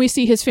then we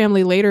see his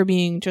family later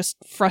being just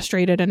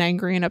frustrated and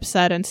angry and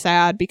upset and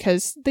sad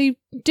because they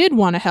did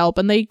want to help,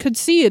 and they could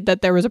see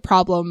that there was a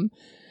problem,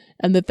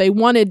 and that they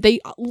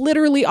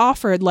literally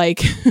offered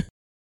like,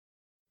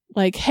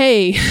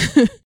 hey,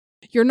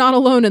 you're not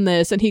alone in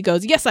this. And he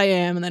goes, yes, I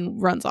am. And then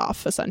runs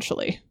off,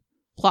 essentially,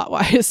 plot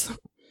wise.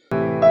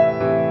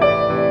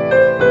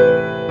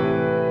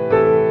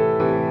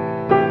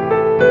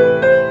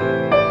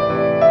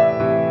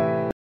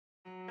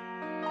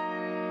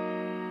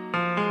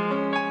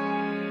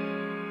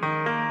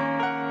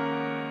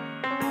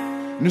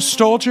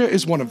 Nostalgia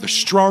is one of the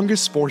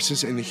strongest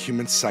forces in the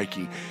human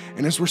psyche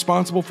and is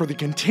responsible for the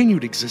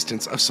continued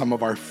existence of some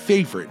of our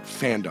favorite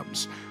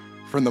fandoms.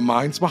 From the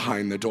minds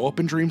behind the Dole Up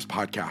in Dreams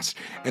podcast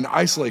and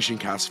Isolation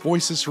Cast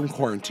Voices from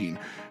Quarantine,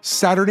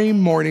 Saturday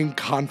Morning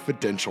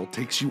Confidential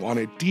takes you on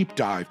a deep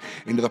dive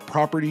into the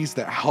properties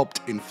that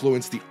helped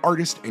influence the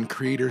artists and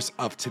creators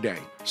of today.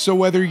 So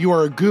whether you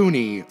are a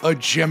Goonie, a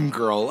Gem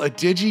Girl, a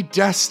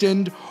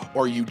Digi-Destined,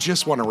 or you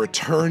just want to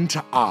return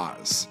to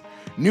Oz,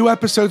 new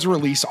episodes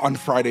release on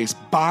Fridays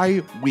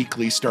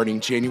bi-weekly starting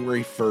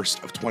January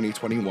 1st of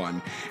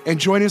 2021, and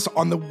join us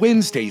on the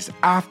Wednesdays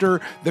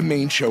after the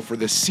main show for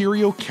the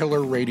Serial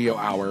Killer Radio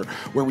Hour,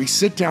 where we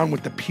sit down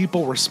with the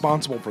people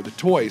responsible for the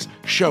toys,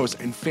 shows,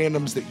 and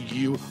fandoms that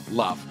you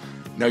love.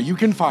 Now you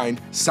can find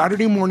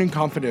Saturday Morning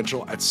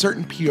Confidential at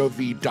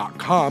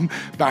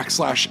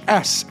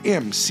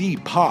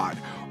certainpov.com/SMCpod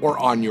or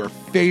on your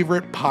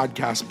favorite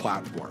podcast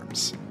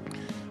platforms.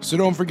 So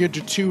don't forget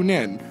to tune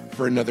in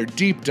for another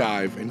deep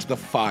dive into the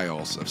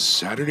files of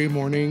Saturday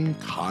Morning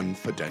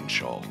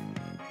Confidential.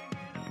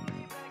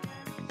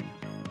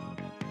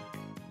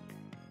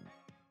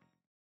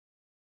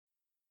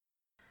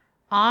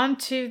 On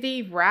to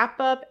the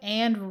wrap-up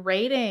and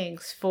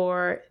ratings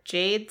for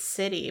Jade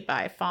City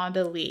by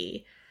Fonda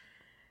Lee.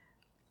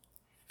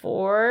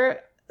 For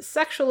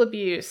sexual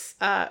abuse,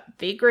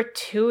 the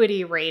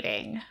gratuity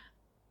rating.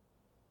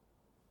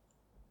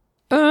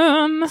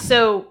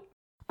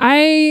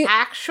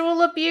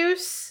 Actual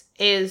abuse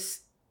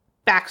is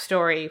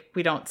backstory.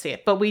 We don't see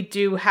it, but we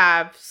do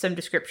have some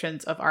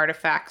descriptions of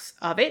artifacts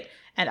of it,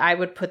 and I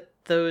would put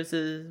those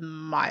as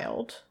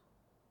mild.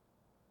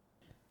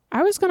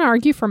 I was going to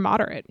argue for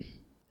moderate.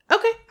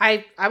 Okay,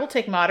 I will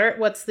take moderate.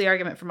 What's the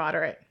argument for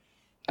moderate?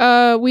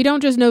 We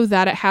don't just know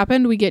that it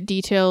happened. We get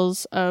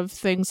details of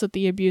things that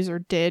the abuser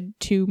did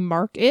to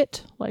mark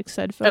it, like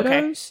said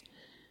photos.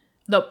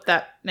 Nope,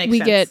 that makes sense.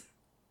 We get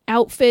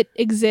outfit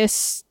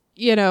exists,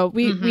 you know,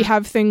 we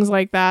have things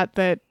like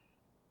that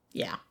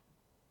yeah,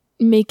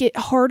 make it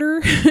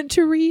harder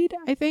to read,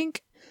 I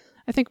think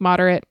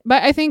moderate.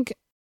 But I think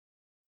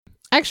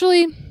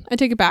actually I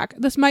take it back.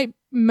 This might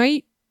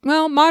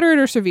well, moderate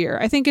or severe.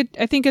 I think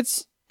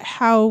it's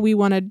how we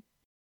want to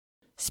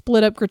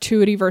split up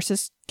gratuity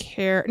versus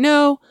care.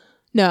 No,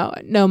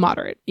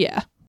 moderate.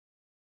 Yeah.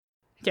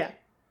 Yeah.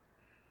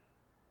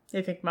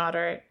 I think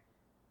moderate.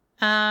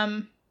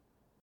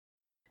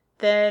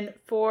 Then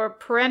for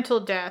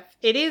parental death,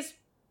 it is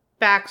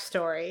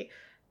backstory.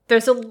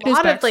 There's a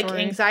lot of like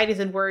anxieties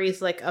and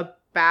worries like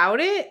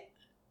about it.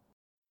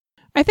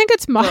 I think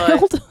it's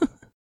mild.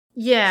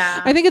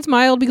 Yeah. I think it's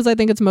mild because I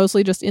think it's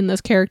mostly just in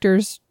this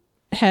character's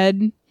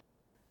head.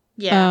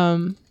 Yeah.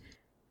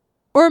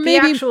 Or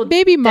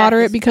maybe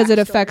moderate because it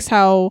affects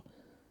how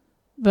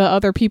the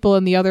other people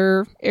in the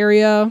other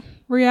area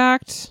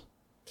react.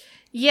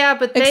 Yeah,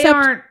 but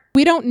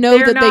we don't know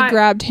that they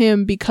grabbed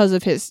him because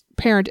of his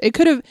parent. It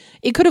could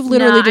have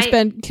literally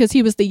been because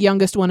he was the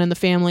youngest one in the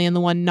family and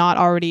the one not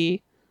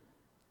already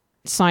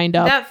signed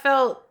up. That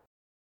felt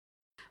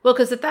well,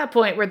 because at that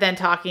point we're then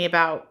talking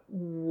about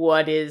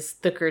what is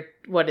the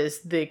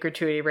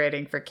gratuity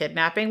rating for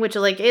kidnapping, which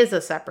like is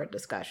a separate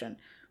discussion.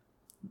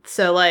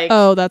 So like,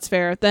 oh, that's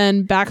fair.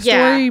 Then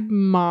backstory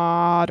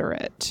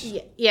moderate.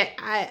 Yeah.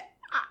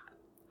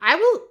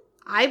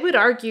 I would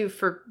argue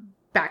for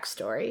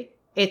backstory.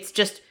 It's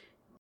just.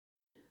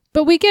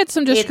 But we get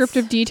some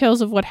descriptive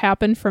details of what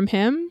happened from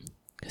him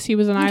because he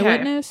was an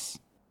eyewitness.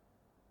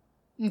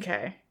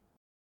 Okay.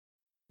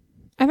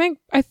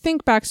 I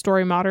think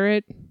backstory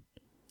moderate.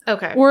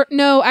 Okay. Or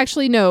no,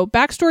 actually no,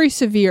 backstory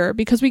severe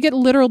because we get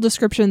literal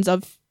descriptions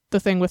of the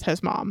thing with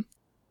his mom.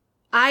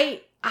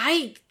 I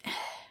think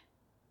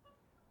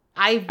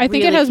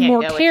it has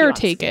more care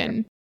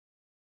taken.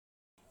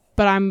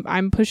 But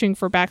I'm pushing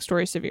for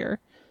backstory severe.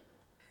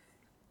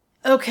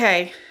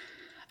 Okay.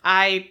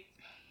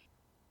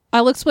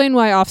 I'll explain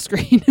why off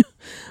screen.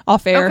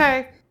 Off air.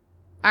 Okay.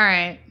 All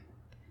right.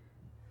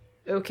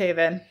 Okay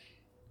then.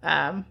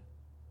 I'm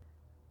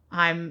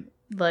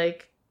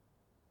like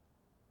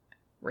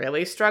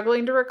really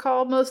struggling to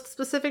recall most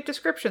specific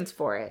descriptions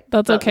for it.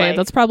 That's okay. Like,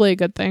 that's probably a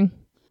good thing.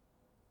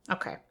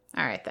 Okay.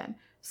 All right then.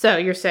 So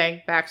you're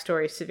saying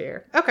backstory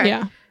severe. Okay.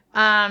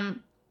 Yeah.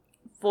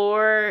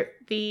 For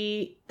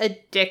the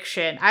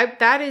addiction,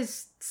 that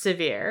is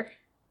severe.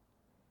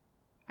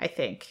 I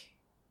think.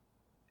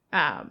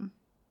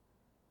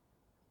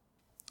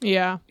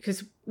 Yeah.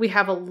 Because we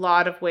have a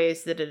lot of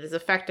ways that it is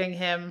affecting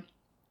him.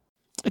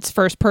 It's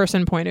first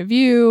person point of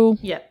view.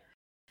 Yep.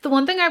 The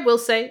one thing I will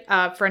say,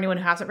 for anyone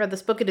who hasn't read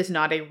this book, it is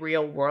not a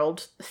real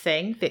world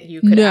thing that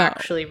you could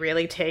actually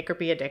really take or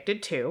be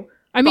addicted to.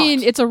 I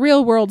mean, it's a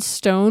real world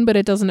stone, but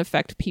it doesn't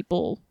affect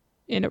people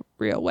in a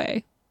real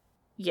way.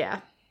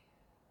 Yeah.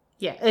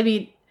 Yeah. I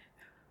mean,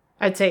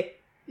 I'd say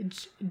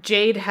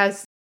Jade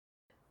has,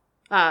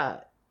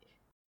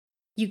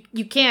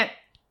 you can't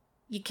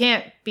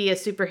be a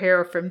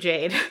superhero from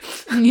Jade.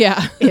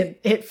 Yeah.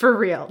 it for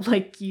real.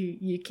 Like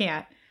you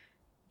can't.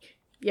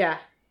 Yeah.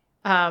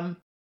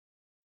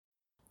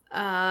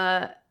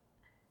 Yeah,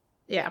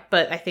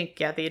 but I think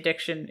the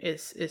addiction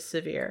is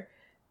severe.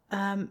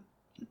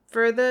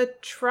 For the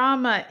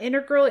trauma,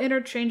 integral,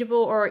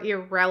 interchangeable, or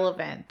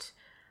irrelevant.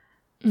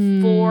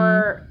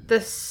 For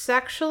the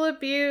sexual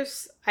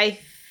abuse, I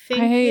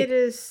think it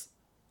is.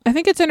 I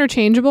think it's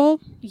interchangeable.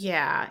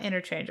 Yeah,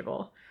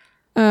 interchangeable.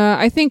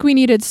 I think we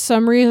needed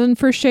some reason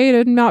for Shay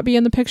to not be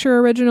in the picture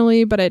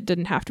originally, but it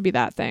didn't have to be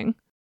that thing.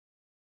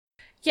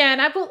 Yeah,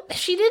 and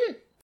she didn't.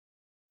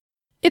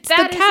 It's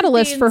the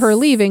catalyst for her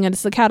leaving, and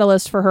it's the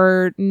catalyst for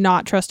her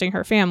not trusting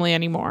her family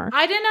anymore.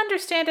 I didn't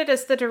understand it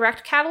as the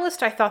direct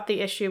catalyst. I thought the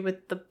issue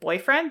with the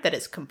boyfriend, that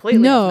is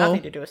completely has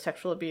nothing to do with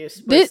sexual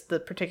abuse, was the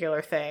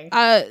particular thing.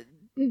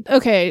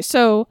 Okay,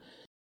 so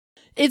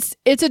it's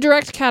a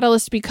direct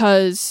catalyst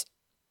because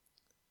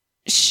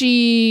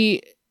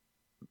she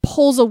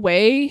pulls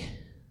away.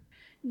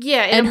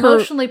 Yeah, it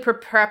emotionally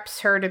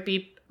preps her to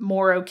be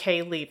more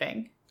okay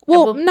leaving.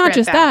 Well, not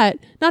just that.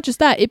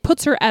 It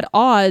puts her at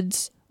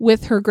odds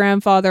with her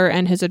grandfather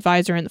and his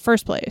advisor in the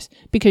first place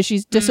because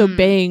she's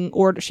disobeying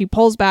order. She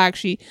pulls back.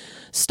 She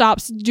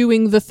stops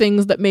doing the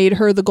things that made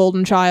her the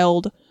golden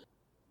child.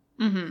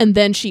 And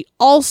then she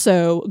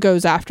also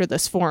goes after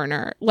this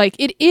foreigner. Like,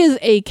 it is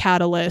a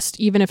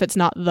catalyst, even if it's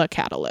not the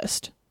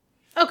catalyst.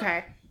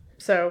 Okay.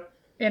 So,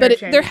 but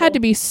there had to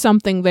be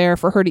something there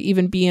for her to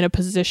even be in a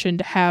position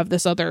to have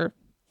this other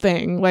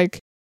thing. Like,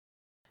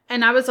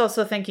 and I was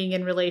also thinking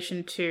in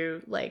relation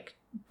to, like,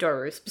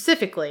 Doru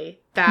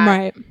specifically, that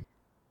right.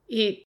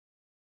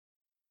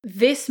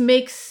 This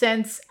makes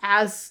sense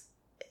as,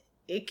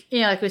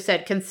 like we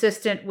said,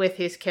 consistent with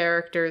his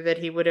character, that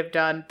he would have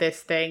done this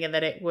thing and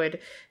that it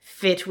would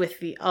fit with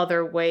the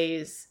other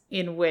ways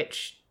in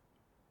which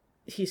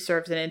he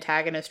serves an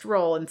antagonist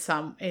role in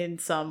some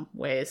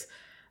ways.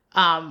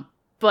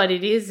 But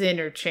it is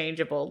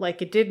interchangeable.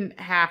 Like, it didn't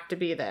have to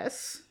be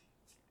this.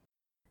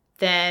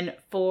 Then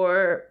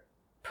for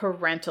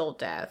parental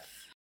death.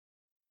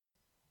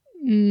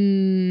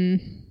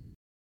 Interchangeable?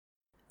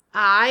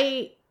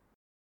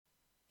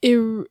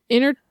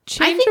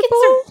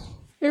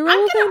 Irrelevant? I'm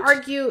going to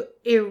argue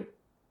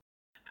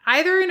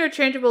either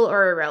interchangeable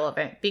or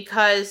irrelevant,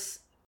 because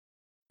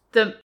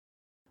I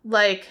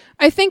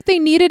think they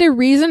needed a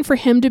reason for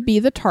him to be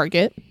the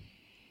target.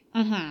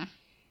 Mm-hmm.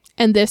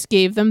 And this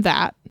gave them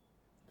that.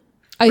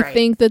 I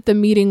think that the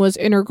meeting was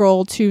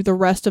integral to the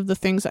rest of the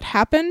things that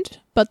happened,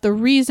 but the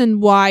reason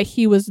why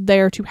he was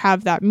there to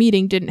have that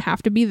meeting didn't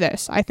have to be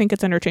this. I think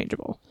it's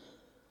interchangeable.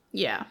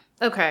 Yeah.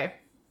 Okay.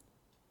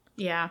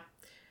 Yeah.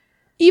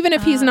 Even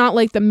if he's not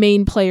like the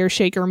main player,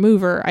 shaker,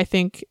 mover, I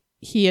think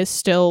he is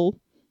still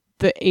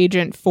the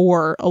agent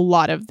for a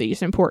lot of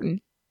these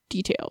important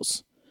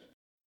details.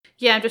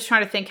 Yeah, I'm just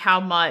trying to think how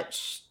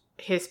much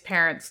his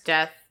parents'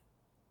 death,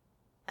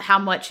 how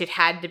much it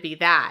had to be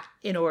that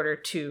in order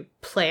to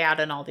play out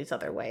in all these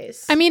other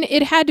ways. I mean,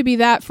 it had to be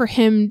that for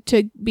him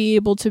to be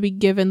able to be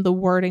given the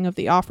wording of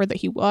the offer that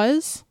he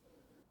was.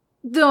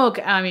 No,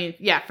 I mean,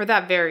 yeah, for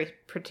that very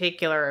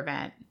particular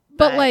event.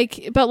 But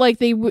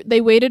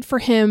they waited for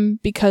him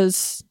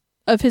because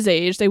of his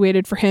age. They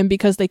waited for him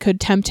because they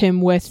could tempt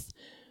him with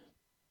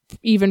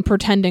even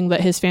pretending that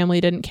his family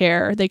didn't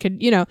care. They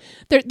could,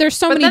 there's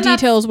so many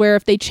details where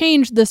if they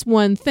changed this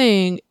one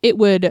thing, it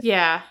would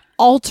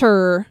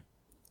alter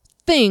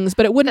things,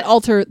 but it wouldn't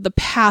alter the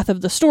path of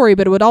the story,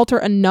 but it would alter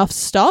enough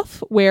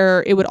stuff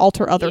where it would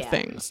alter other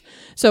things.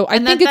 So I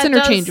think it's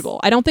interchangeable.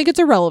 I don't think it's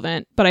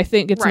irrelevant, but I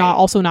think it's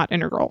also not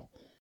integral.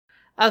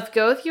 I'll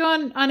go with you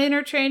on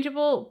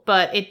interchangeable,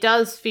 but it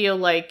does feel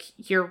like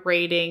you're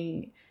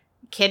rating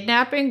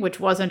kidnapping, which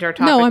wasn't our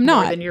topic. No, I'm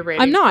not. Than you're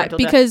rating I'm not,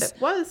 because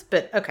it was,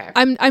 but okay.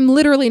 I'm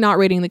literally not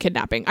rating the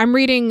kidnapping. I'm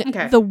reading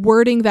the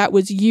wording that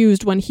was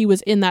used when he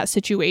was in that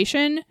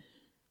situation,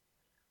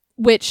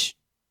 which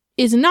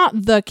is not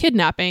the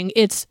kidnapping.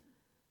 It's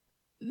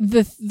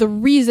the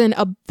reason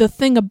of the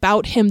thing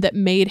about him that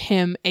made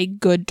him a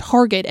good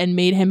target and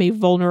made him a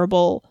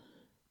vulnerable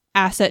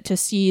asset to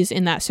seize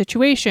in that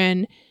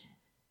situation.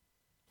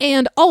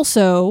 And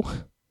also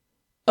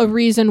a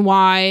reason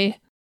why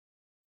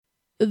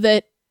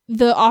that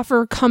the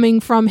offer coming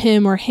from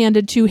him or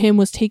handed to him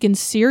was taken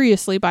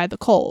seriously by the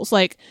Coles.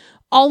 Like,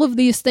 all of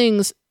these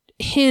things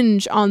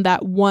hinge on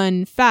that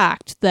one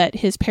fact that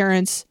his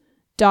parents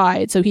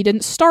died. So he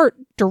didn't start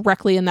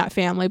directly in that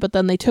family, but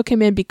then they took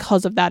him in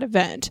because of that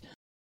event.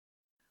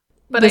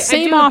 But the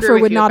same offer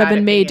would not have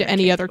been made to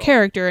any other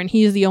character, and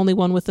he's the only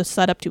one with the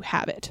setup to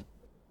have it.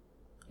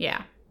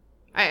 Yeah.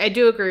 I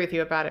do agree with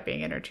you about it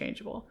being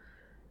interchangeable.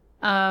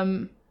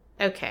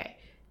 Okay.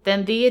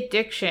 Then the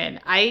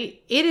addiction,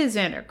 it is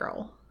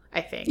integral,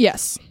 I think.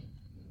 Yes.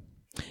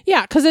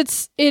 Yeah,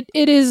 because it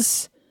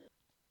is.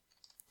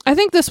 I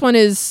think this one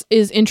is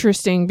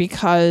interesting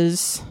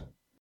because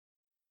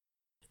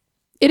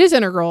it is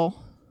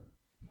integral,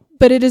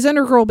 but it is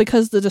integral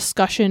because the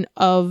discussion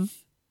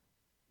of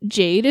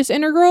Jade is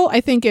integral.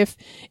 I think if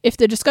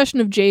the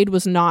discussion of Jade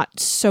was not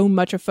so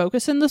much a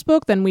focus in this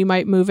book, then we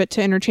might move it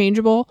to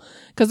interchangeable,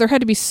 because there had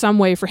to be some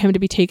way for him to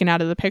be taken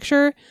out of the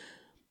picture.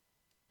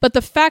 But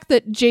the fact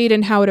that Jade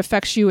and how it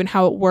affects you and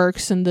how it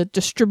works and the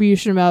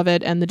distribution of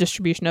it and the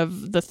distribution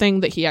of the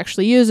thing that he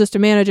actually uses to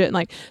manage it, and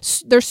like,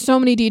 there's so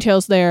many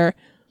details there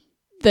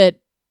that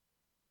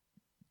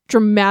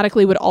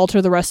dramatically would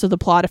alter the rest of the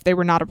plot if they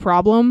were not a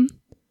problem.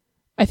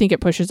 I think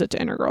it pushes it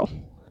to integral.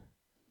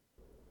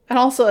 And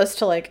also as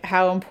to like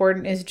how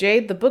important is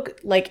Jade, the book,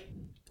 like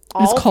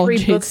all three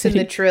Jade books City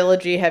in the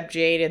trilogy have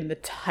Jade in the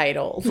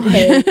title.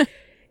 Like,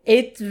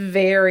 it's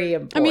very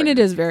important. I mean, it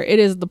is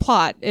the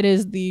plot. It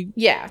is the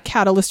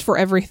catalyst for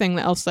everything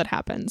else that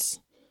happens.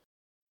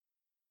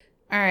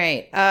 All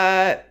right.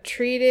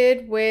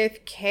 Treated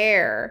with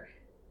care.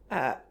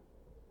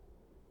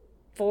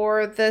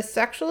 For the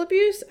sexual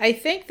abuse, I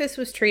think this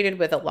was treated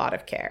with a lot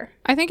of care.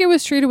 I think it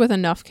was treated with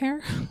enough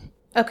care.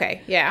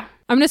 Okay, yeah.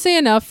 I'm going to say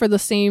enough for the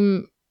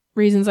same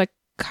reasons I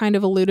kind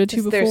of alluded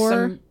to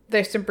before.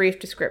 There's some brief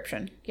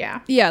description,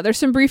 yeah. Yeah, there's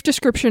some brief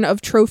description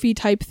of trophy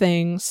type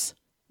things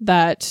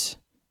that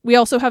we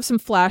also have some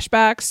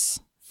flashbacks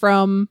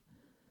from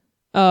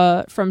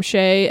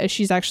Shay as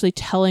she's actually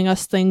telling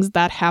us things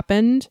that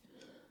happened.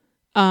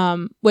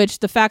 Which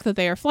the fact that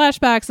they are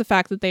flashbacks, the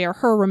fact that they are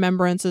her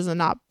remembrances and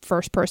not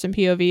first person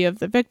POV of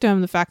the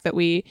victim, the fact that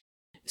we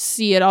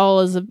see it all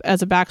as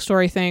a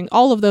backstory thing,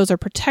 all of those are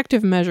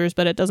protective measures,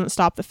 but it doesn't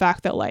stop the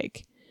fact that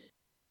like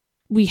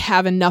we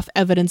have enough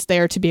evidence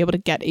there to be able to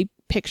get a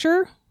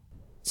picture.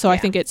 So I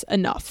think it's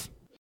enough.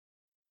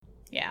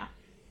 Yeah.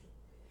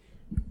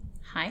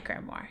 Hi,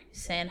 Grimoire.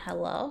 Saying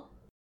hello?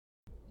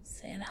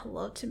 Saying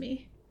hello to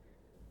me?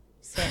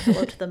 Saying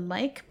hello to the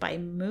mic by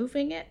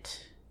moving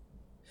it?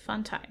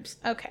 Fun times.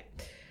 Okay.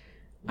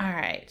 All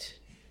right.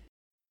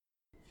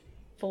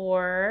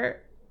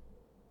 For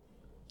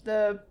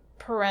the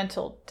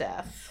parental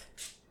death,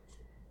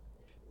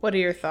 what are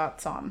your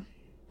thoughts on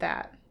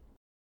that?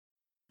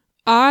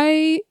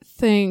 I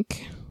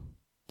think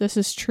this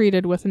is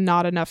treated with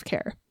not enough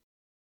care.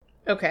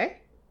 Okay.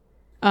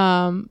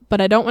 But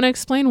I don't want to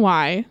explain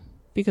why.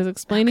 because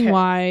explaining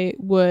why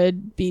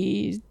would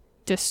be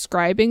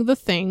describing the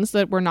things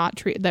that were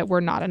not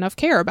enough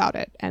care about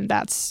it, and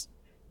that's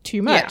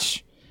too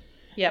much.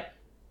 Yep.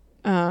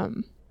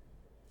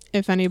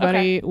 If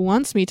anybody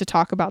wants me to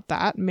talk about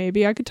that,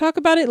 maybe I could talk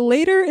about it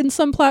later in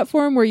some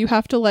platform where you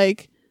have to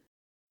like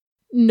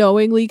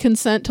knowingly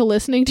consent to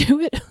listening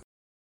to it.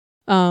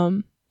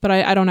 But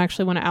I don't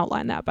actually want to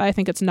outline that, but I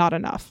think it's not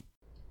enough.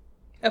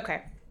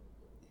 Okay.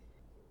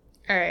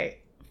 All right.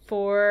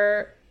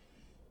 For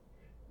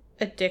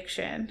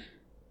addiction,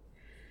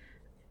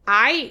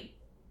 I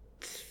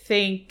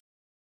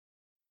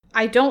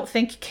don't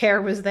think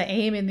care was the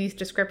aim in these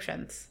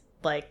descriptions,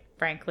 like,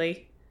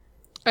 frankly.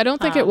 I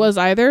don't think it was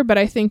either, but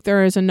I think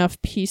there is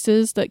enough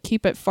pieces that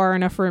keep it far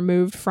enough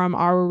removed from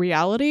our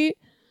reality.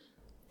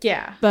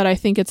 Yeah. But I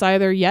think it's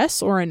either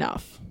yes or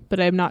enough, but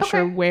I'm not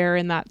sure where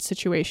in that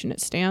situation it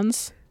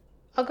stands.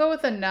 I'll go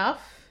with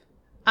enough.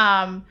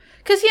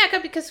 Because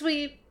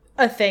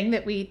a thing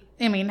that we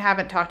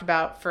haven't talked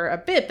about for a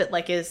bit, but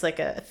like is like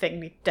a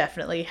thing we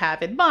definitely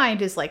have in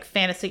mind is like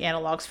fantasy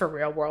analogs for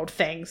real world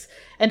things.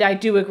 And I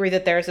do agree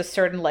that there's a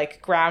certain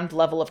like ground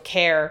level of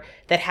care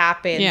that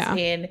happens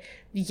in,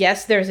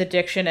 yes, there's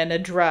addiction and a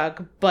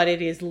drug, but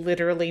it is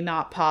literally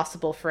not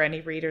possible for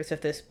any readers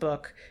of this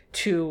book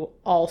to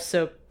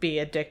also be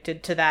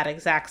addicted to that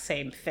exact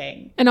same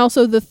thing. And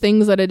also the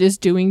things that it is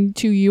doing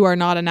to you are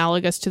not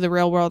analogous to the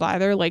real world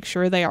either. Like,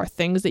 sure, they are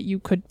things that you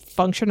could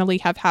functionally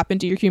have happen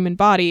to your human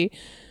body.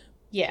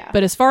 Yeah.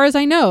 But as far as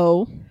I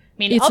know,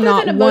 it's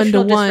not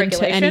one-to-one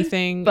to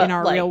anything in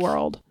our real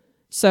world.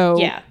 So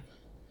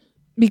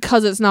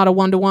because it's not a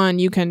one-to-one,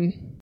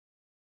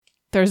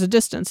 there's a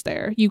distance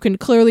there. You can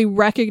clearly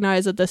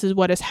recognize that this is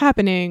what is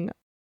happening,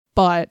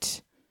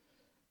 but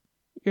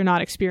you're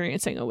not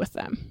experiencing it with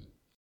them.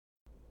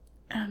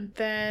 And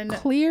then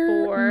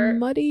clear,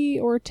 muddy,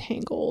 or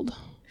tangled?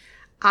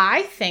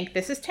 I think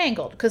this is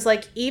tangled because,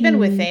 like, even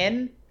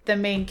within the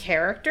main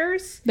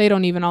characters, they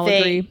don't even all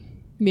agree.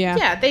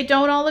 Yeah, they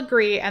don't all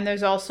agree, and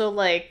there's also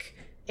like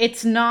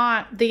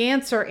the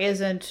answer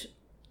isn't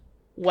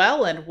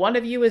well, and one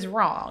of you is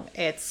wrong.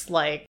 It's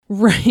like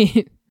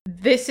right.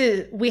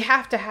 We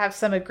have to have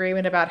some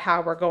agreement about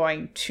how we're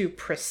going to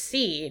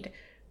proceed,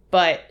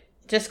 but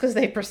just because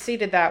they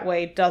proceeded that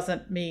way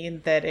doesn't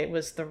mean that it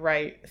was the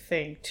right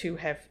thing to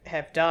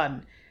have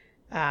done.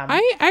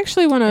 I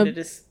actually want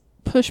to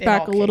push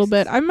back a little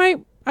bit. I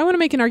want to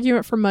make an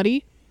argument for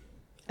muddy.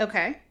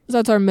 Okay.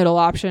 That's our middle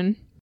option.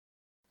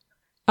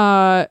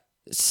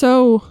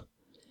 So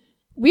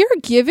we are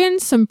given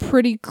some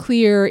pretty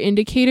clear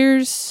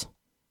indicators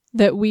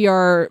that we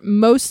are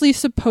mostly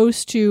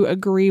supposed to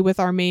agree with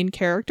our main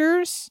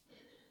characters.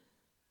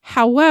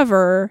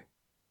 However,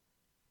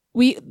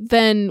 we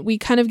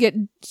kind of get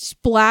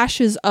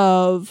splashes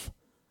of,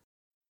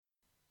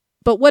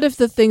 but what if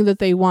the thing that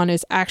they want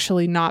is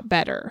actually not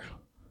better?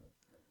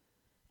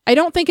 I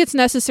don't think it's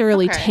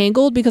necessarily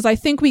tangled because I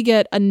think we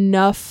get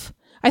enough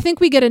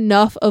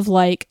of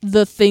like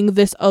the thing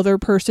this other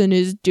person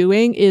is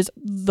doing is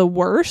the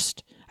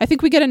worst. I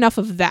think we get enough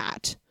of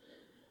that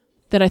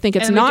I think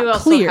it's not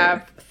clear. We do also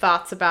have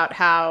thoughts about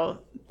how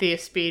the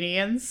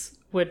Aspenians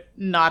would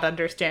not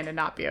understand and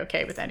not be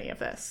okay with any of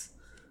this.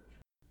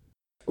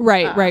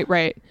 Right.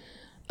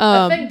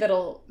 A thing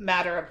that'll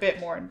matter a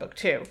bit more in book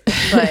 2.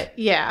 But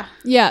yeah.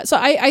 Yeah, so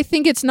I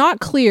think it's not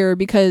clear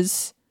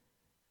because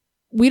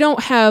we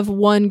don't have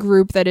one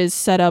group that is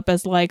set up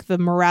as like the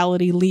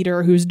morality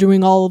leader who's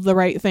doing all of the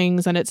right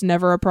things and it's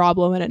never a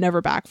problem and it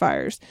never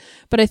backfires.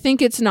 But I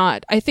think it's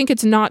not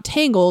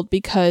tangled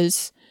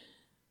because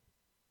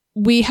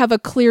we have a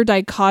clear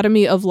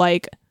dichotomy of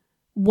like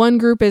one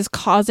group is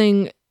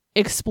causing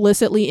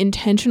explicitly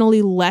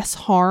intentionally less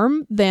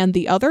harm than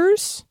the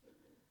others.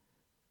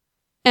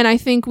 And I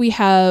think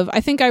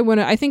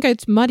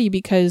it's muddy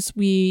because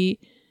we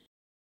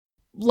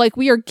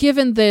are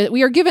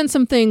given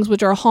some things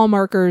which are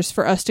hallmarkers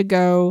for us to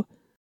go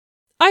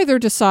either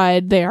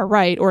decide they are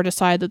right or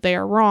decide that they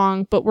are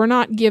wrong, but we're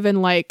not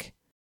given like,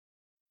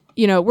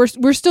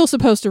 we're still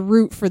supposed to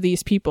root for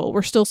these people.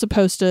 We're still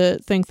supposed to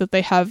think that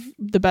they have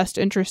the best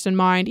interest in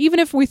mind, even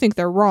if we think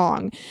they're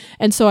wrong.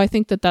 And so I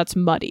think that that's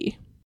muddy.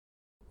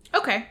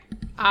 Okay.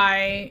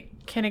 I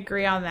can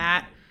agree on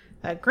that.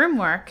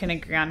 Grimoire can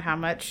agree on how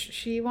much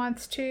she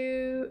wants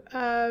to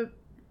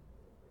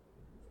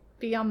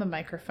be on the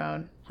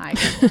microphone. Hi.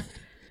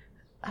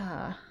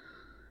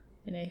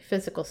 In a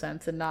physical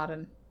sense and not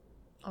an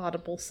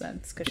audible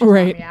sense because she's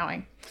not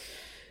meowing.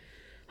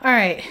 All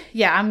right.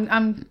 Yeah,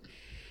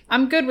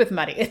 I'm good with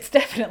muddy. It's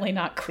definitely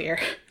not clear.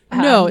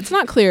 No, it's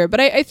not clear. But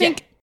I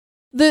think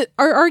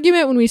our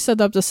argument when we set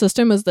up the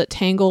system is that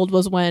tangled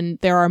was when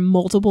there are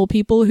multiple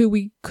people who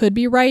we could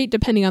be right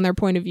depending on their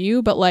point of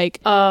view. But like,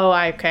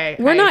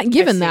 we're not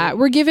given that.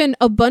 We're given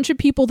a bunch of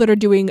people that are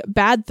doing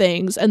bad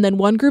things and then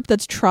one group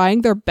that's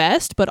trying their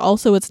best, but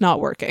also it's not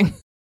working.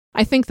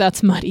 I think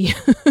that's muddy.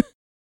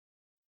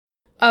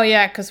 Oh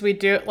yeah, because we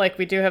do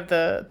have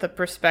the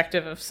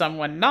perspective of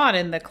someone not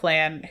in the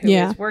clan who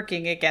is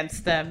working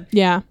against them.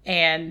 Yeah.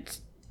 And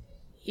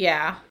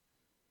yeah.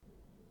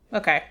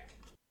 Okay.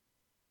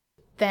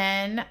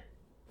 Then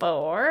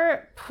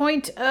for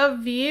point of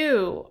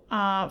view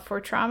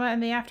for trauma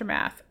and the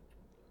aftermath.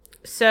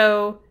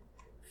 So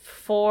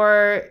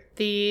for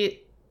the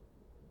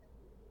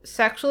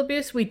sexual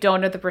abuse, we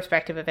don't know the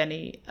perspective of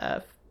any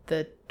of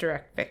the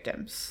direct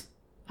victims.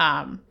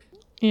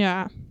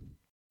 Yeah.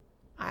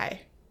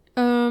 And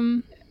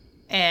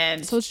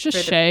so it's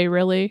just Shay,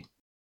 really.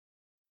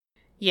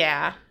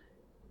 Yeah.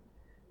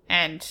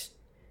 And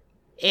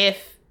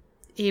if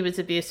he was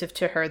abusive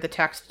to her, the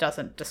text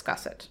doesn't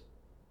discuss it.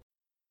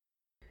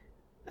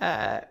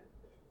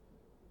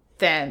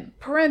 Then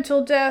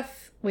parental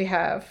death, we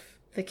have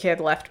the kid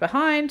left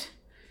behind.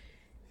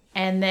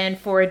 And then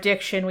for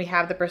addiction, we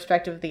have the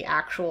perspective of the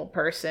actual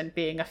person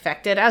being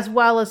affected, as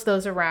well as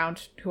those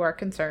around who are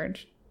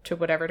concerned to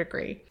whatever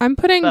degree. I'm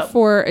putting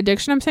for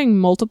addiction, I'm saying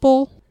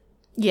multiple.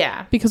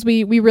 Yeah. Because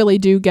we really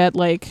do get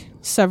like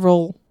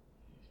several.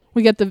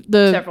 We get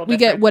we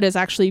get what is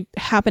actually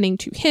happening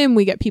to him.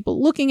 We get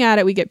people looking at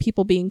it. We get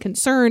people being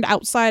concerned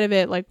outside of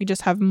it. Like we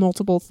just have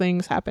multiple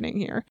things happening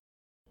here.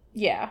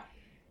 Yeah.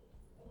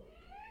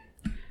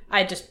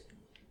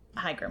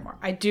 Hi, Grimoire.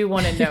 I do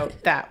want to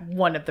note that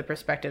one of the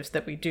perspectives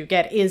that we do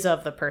get is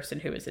of the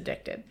person who is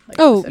addicted.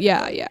 Like,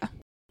 yeah.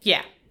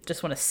 Yeah,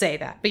 just want to say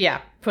that. But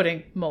yeah,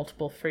 putting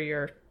multiple for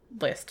your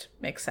list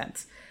makes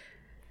sense.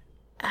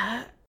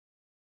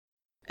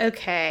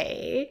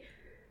 Okay.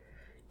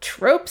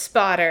 Trope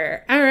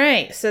spotter. All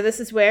right, so this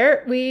is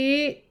where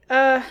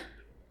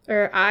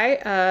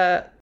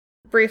I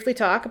briefly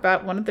talk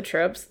about one of the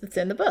tropes that's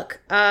in the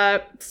book.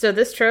 So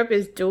this trope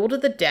is duel to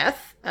the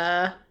death.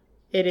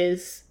 It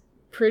is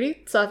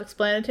pretty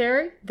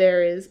self-explanatory.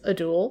 There is a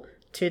duel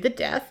to the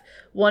death.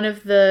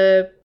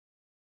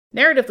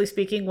 Narratively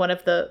speaking, one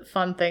of the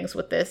fun things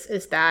with this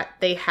is that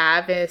they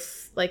have a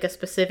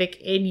specific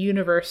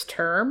in-universe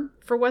term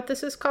for what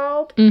this is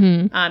called.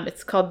 Mm-hmm.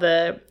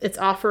 It's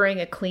offering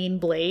a clean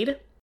blade.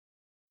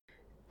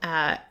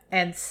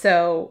 And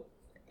so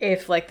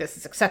if this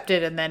is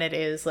accepted and then it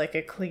is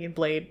a clean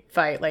blade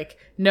fight,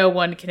 no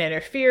one can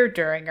interfere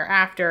during or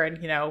after, and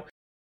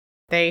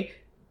they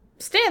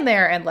stand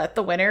there and let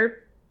the winner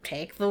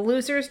take the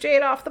loser's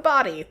jade off the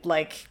body.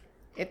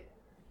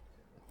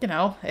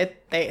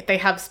 They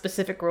have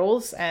specific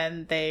rules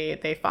and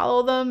they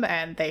follow them,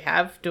 and they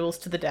have duels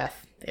to the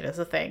death. It is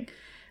a thing.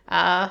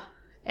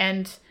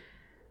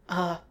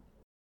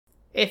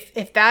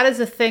 If that is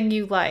a thing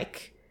you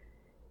like,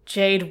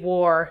 Jade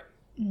War,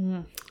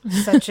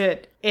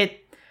 it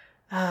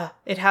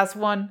has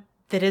one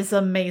that is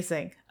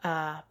amazing.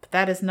 But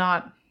that is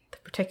not the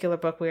particular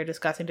book we are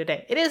discussing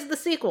today. It is the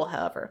sequel,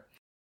 however.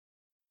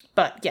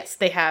 But yes,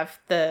 they have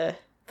the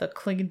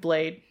clean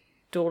blade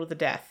duel to the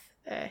death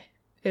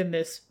in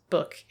this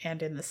book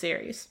and in the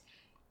series.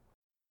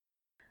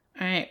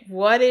 All right,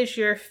 what is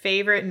your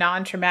favorite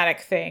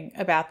non-traumatic thing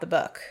about the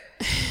book?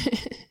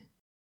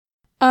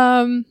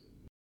 I'm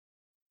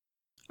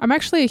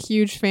actually a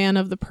huge fan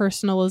of the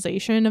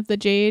personalization of the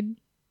jade.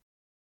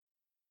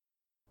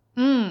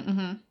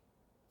 Mm-hmm.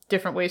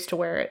 Different ways to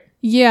wear it.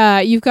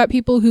 Yeah, you've got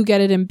people who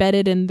get it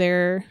embedded in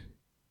their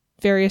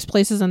various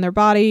places in their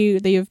body.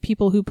 They have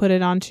people who put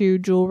it onto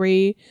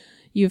jewelry.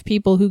 You have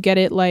people who get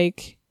it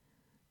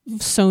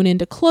sewn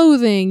into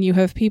clothing. You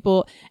have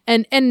people,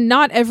 and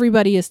not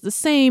everybody is the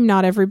same.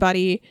 Not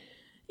everybody.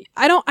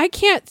 I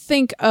can't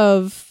think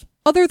of,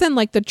 other than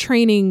the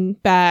training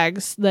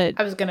bags that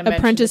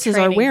apprentices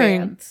are wearing.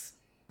 Bands.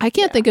 I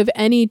can't think of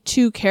any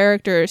two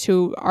characters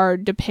who are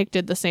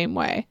depicted the same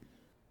way.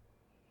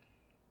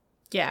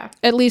 Yeah.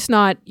 At least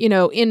not,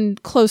 in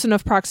close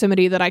enough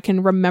proximity that I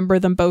can remember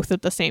them both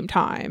at the same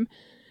time.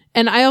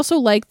 And I also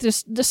like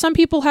this. Some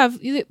people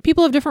have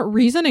different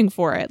reasoning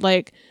for it.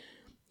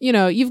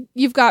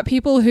 You've got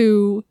people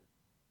who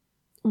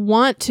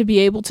want to be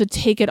able to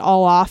take it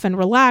all off and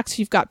relax.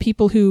 You've got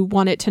people who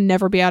want it to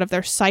never be out of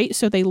their sight,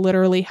 so they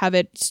literally have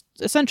it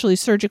essentially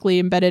surgically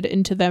embedded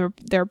into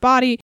their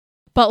body.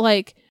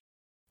 But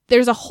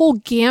there's a whole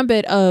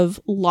gambit of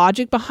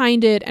logic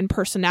behind it, and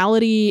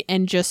personality,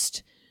 and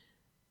just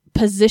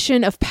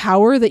position of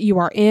power that you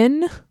are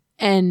in.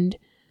 And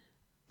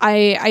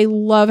I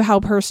love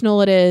how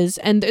personal it is.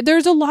 And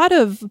there's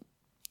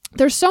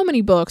so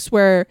many books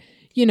where,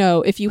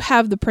 if you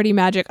have the pretty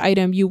magic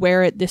item, you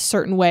wear it this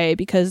certain way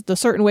because the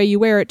certain way you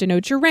wear it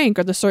denotes your rank,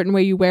 or the certain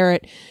way you wear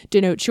it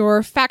denotes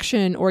your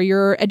faction or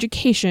your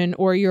education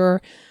or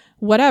your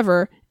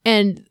whatever.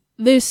 And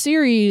this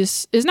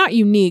series is not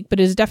unique, but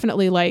is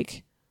definitely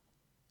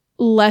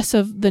less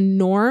of the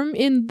norm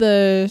in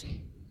the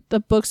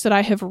books that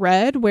I have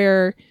read,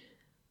 where,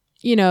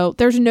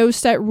 there's no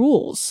set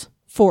rules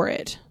for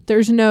it.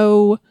 There's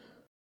no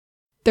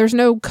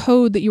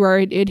code that you are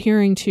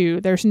adhering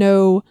to. There's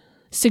no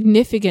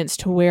significance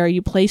to where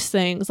you place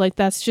things.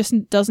 That's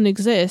just doesn't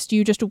exist.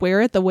 You just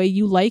wear it the way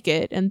you like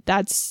it, and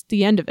that's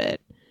the end of it.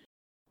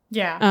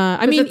 Yeah.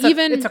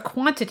 It's a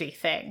quantity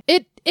thing.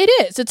 It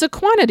is. It's a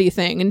quantity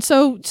thing. And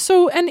so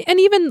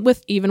even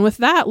with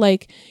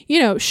that,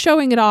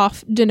 showing it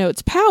off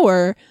denotes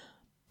power,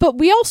 but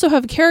we also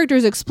have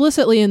characters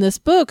explicitly in this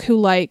book who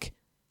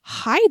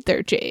hide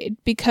their jade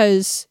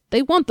because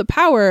they want the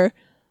power,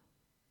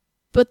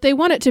 but they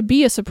want it to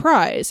be a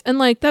surprise. And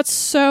like, that's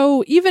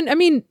so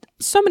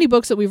so many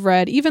books that we've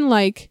read, even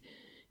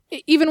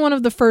one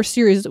of the first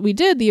series that we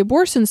did, the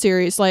Abortion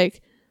series,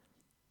 like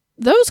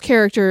those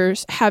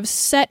characters have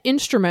set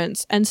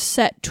instruments and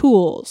set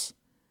tools.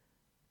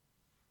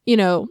 You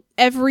know,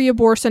 every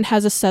Abortion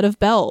has a set of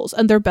bells,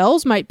 and their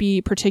bells might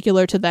be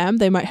particular to them.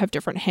 They might have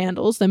different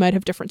handles. They might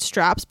have different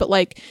straps, but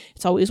like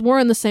it's always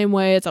worn the same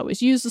way. It's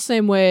always used the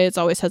same way. It's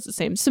always has the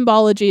same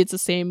symbology. It's the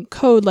same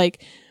code.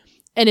 Like,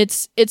 and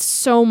it's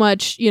so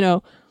much, you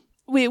know,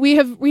 we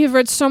have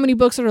read so many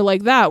books that are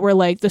like that, where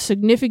like the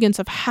significance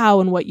of how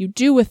and what you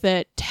do with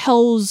it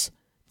tells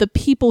the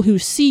people who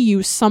see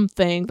you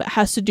something that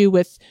has to do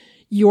with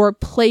your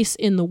place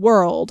in the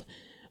world.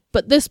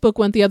 But this book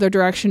went the other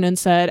direction and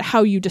said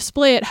how you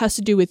display it has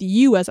to do with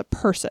you as a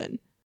person,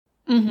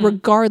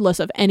 regardless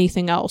of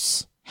anything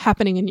else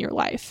happening in your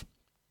life.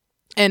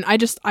 And I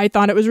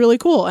thought it was really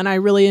cool. And I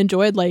really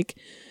enjoyed like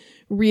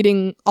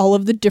reading all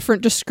of the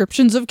different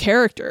descriptions of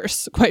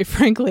characters, quite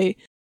frankly.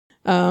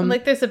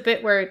 Like there's a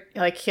bit where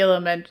like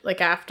Hilo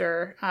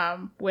after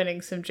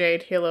winning some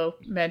jade, Hilo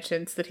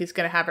mentions that he's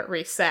going to have it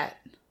reset.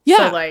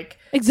 Yeah, so like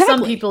exactly.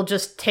 Some people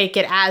just take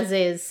it as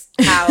is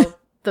how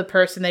the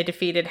person they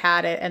defeated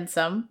had it, and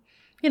some,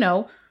 you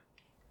know,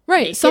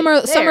 right. Some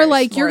are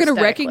like, you're going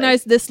to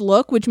recognize this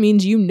look, which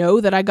means you know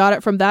that I got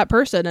it from that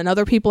person, and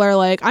other people are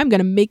like, I'm going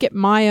to make it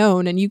my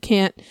own, and you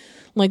can't.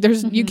 Like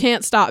you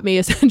can't stop me,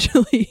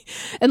 essentially.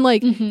 And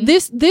like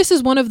this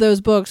is one of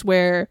those books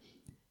where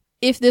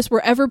if this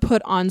were ever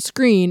put on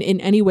screen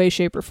in any way,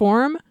 shape, or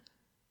form,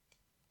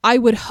 I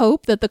would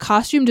hope that the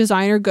costume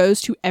designer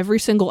goes to every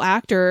single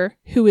actor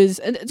and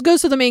it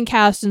goes to the main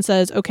cast and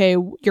says, okay,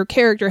 your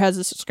character has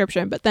a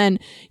subscription. But then,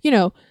 you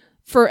know,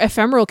 for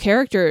ephemeral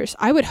characters,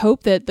 I would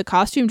hope that the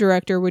costume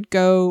designer would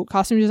go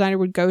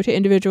to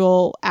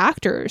individual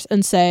actors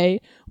and say,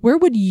 where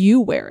would you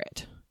wear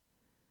it?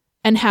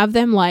 And have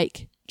them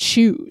like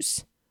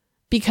choose,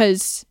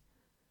 because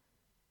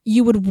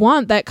you would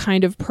want that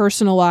kind of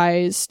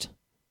personalized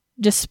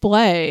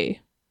display.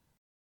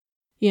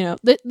 You know,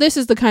 this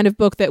is the kind of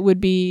book that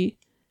would be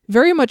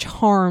very much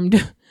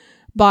harmed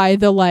by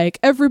the like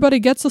everybody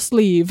gets a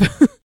sleeve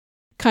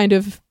kind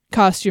of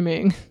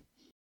costuming.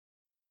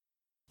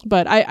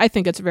 But I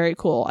think it's very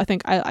cool. I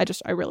think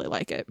I really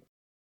like it.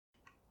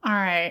 All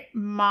right,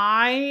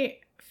 my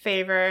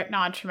favorite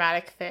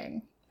non-traumatic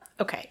thing.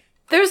 Okay.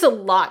 There's a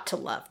lot to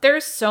love.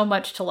 There's so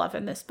much to love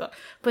in this book.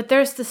 But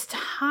there's this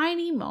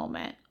tiny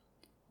moment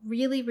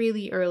really,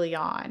 really early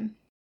on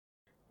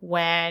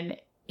when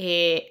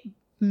it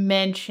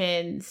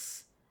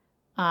mentions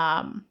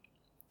the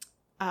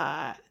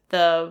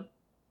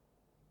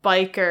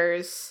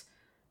bikers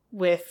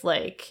with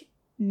like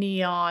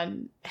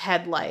neon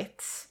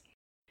headlights.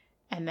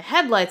 And the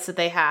headlights that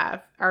they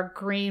have are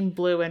green,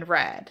 blue, and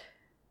red.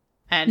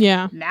 And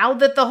now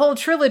that the whole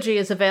trilogy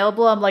is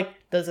available, I'm like,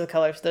 those are the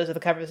colors. Those are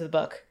the covers of the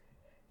book.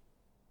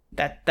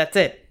 That's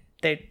it.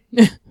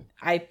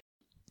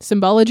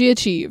 Symbology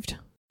achieved.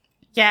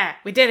 Yeah,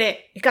 we did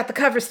it. You got the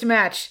covers to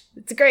match.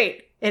 It's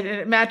great.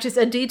 It matches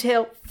a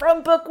detail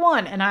from book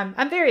one, and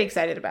I'm very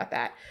excited about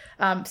that.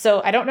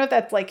 So I don't know if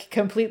that's like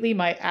completely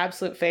my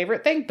absolute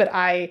favorite thing, but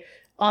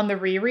on the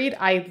reread,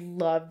 I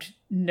loved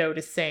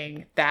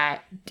noticing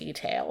that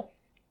detail.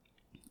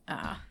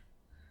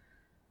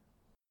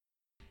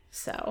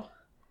 So,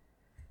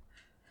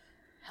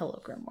 hello,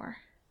 Grimoire.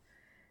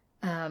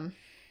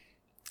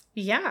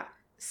 Yeah.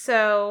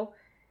 So,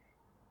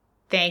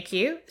 thank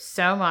you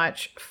so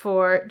much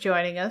for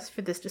joining us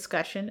for this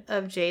discussion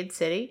of Jade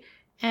City,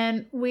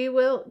 and we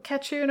will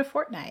catch you in a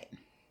fortnight.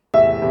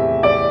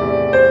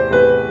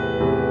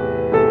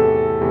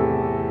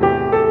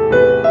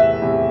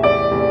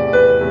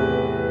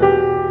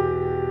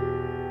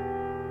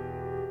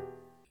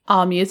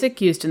 All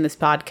music used in this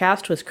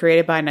podcast was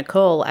created by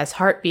Nicole as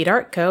Heartbeat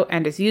Art Co.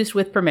 and is used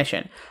with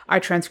permission. Our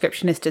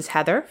transcriptionist is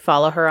Heather.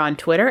 Follow her on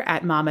Twitter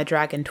at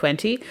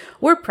MamaDragon20.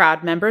 We're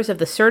proud members of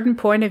the Certain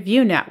Point of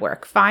View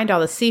Network. Find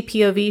all the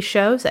CPOV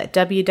shows at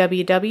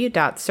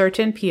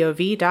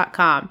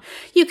www.certainpov.com.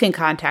 You can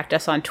contact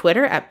us on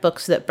Twitter at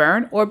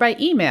BooksThatBurn or by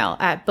email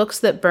at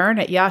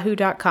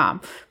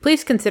booksthatburn@yahoo.com.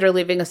 Please consider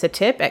leaving us a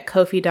tip at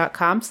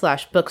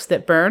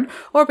ko-fi.com/booksthatburn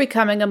or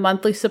becoming a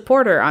monthly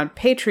supporter on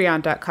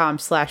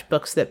patreon.com/booksthatburn.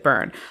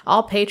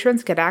 All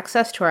patrons get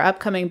access to our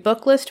upcoming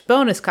book list,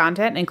 bonus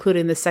content,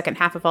 including the second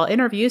half of all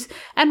interviews,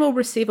 and will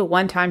receive a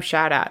one-time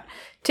shout-out.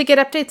 To get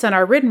updates on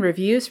our written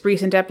reviews,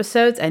 recent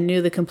episodes, and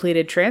newly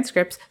completed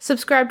transcripts,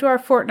 subscribe to our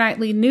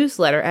fortnightly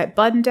newsletter at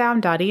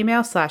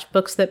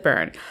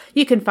buttondown.email/booksthatburn.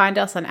 You can find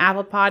us on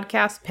Apple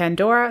Podcasts,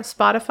 Pandora,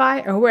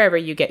 Spotify, or wherever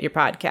you get your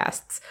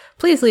podcasts.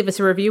 Please leave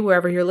us a review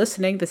wherever you're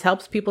listening. This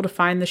helps people to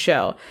find the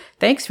show.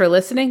 Thanks for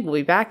listening. We'll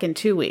be back in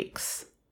 2 weeks.